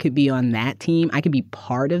 I could be on that team. I could be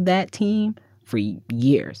part of that team for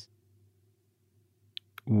years.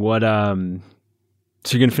 What, so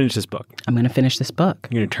you're going to finish this book? I'm going to finish this book.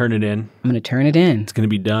 You're going to turn it in? I'm going to turn it in. It's going to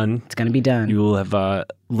be done? It's going to be done. You will have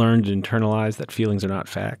learned and internalized that feelings are not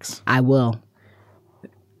facts? I will.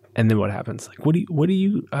 And then what happens? Like, what are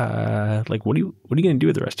you going to do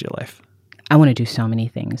with the rest of your life? I want to do so many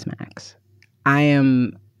things, Max. I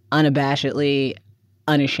am unabashedly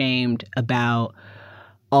unashamed about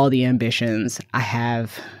all the ambitions I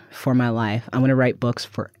have for my life. I want to write books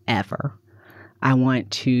forever. I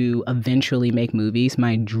want to eventually make movies.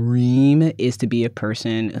 My dream is to be a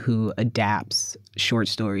person who adapts short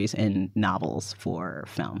stories and novels for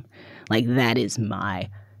film. Like, that is my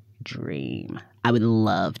dream. I would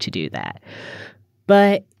love to do that.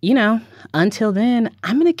 But, until then,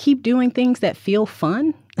 I'm going to keep doing things that feel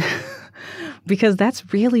fun because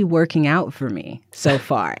that's really working out for me so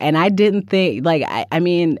far. And I didn't think,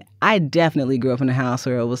 I definitely grew up in a house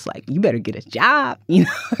where it was like, you better get a job, in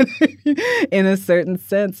a certain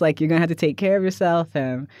sense, like you're going to have to take care of yourself.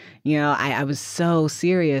 And, I was so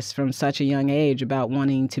serious from such a young age about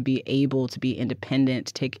wanting to be able to be independent,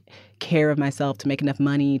 to take care of myself, to make enough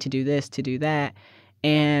money, to do this, to do that.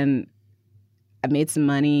 And I made some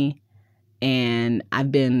money, and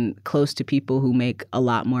I've been close to people who make a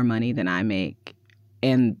lot more money than I make.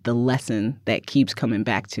 And the lesson that keeps coming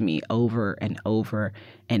back to me over and over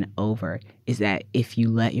and over is that if you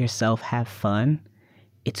let yourself have fun,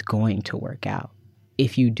 it's going to work out.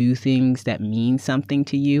 If you do things that mean something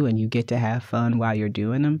to you and you get to have fun while you're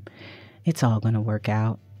doing them, it's all going to work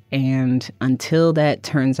out. And until that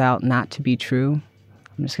turns out not to be true,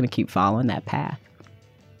 I'm just going to keep following that path.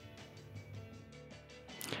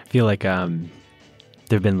 I feel like there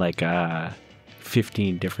have been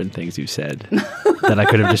 15 different things you said that I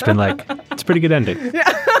could have just been like, it's a pretty good ending.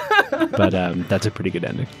 But that's a pretty good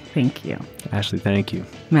ending. Thank you. Ashley, thank you.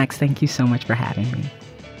 Max, thank you so much for having me.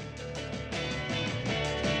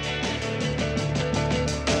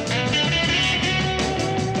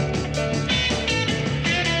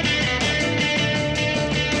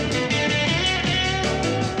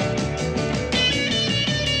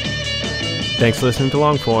 Thanks for listening to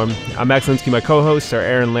Longform. I'm Max Linsky. My co-hosts are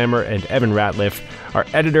Aaron Lammer and Evan Ratliff. Our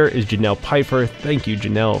editor is Janelle Pfeiffer. Thank you,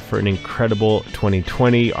 Janelle, for an incredible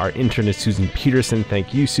 2020. Our intern is Susan Peterson.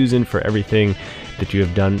 Thank you, Susan, for everything that you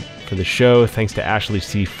have done for the show. Thanks to Ashley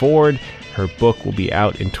C. Ford. Her book will be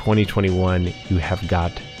out in 2021. You have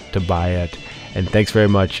got to buy it. And thanks very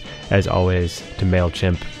much, as always, to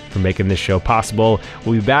MailChimp for making this show possible.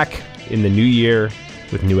 We'll be back in the new year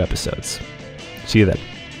with new episodes. See you then.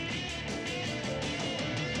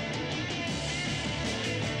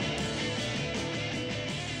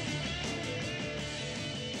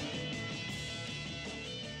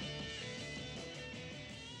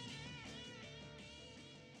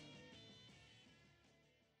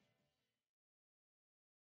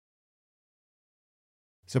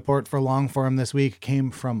 Support for Longform this week came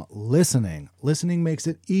from Listening. Listening makes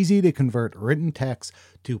it easy to convert written text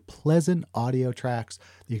to pleasant audio tracks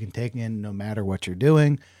that you can take in no matter what you're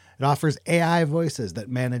doing. It offers AI voices that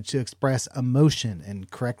manage to express emotion and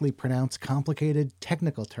correctly pronounce complicated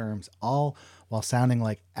technical terms, all while sounding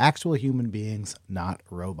like actual human beings, not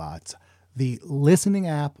robots. The Listening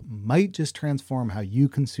app might just transform how you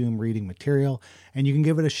consume reading material, and you can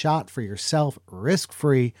give it a shot for yourself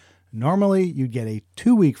risk-free. Normally, you'd get a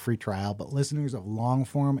 2-week free trial, but listeners of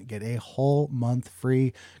Longform get a whole month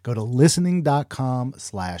free. Go to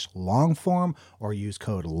listening.com/longform or use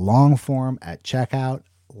code LONGFORM at checkout.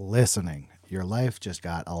 Listening. Your life just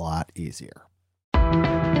got a lot easier.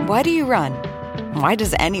 Why do you run? Why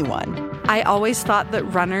does anyone? I always thought that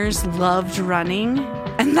runners loved running,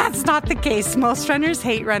 and that's not the case. Most runners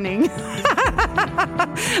hate running,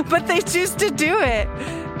 but they choose to do it.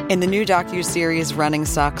 In the new docuseries Running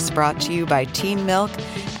Sucks, brought to you by Teen Milk,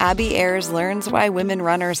 Abby Ayers learns why women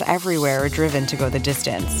runners everywhere are driven to go the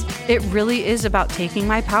distance. It really is about taking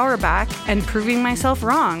my power back and proving myself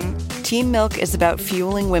wrong. Teen Milk is about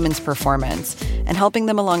fueling women's performance and helping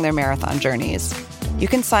them along their marathon journeys. You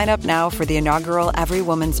can sign up now for the inaugural Every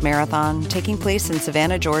Woman's Marathon taking place in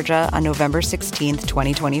Savannah, Georgia on November 16th,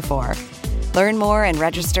 2024. Learn more and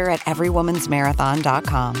register at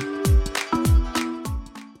everywomansmarathon.com.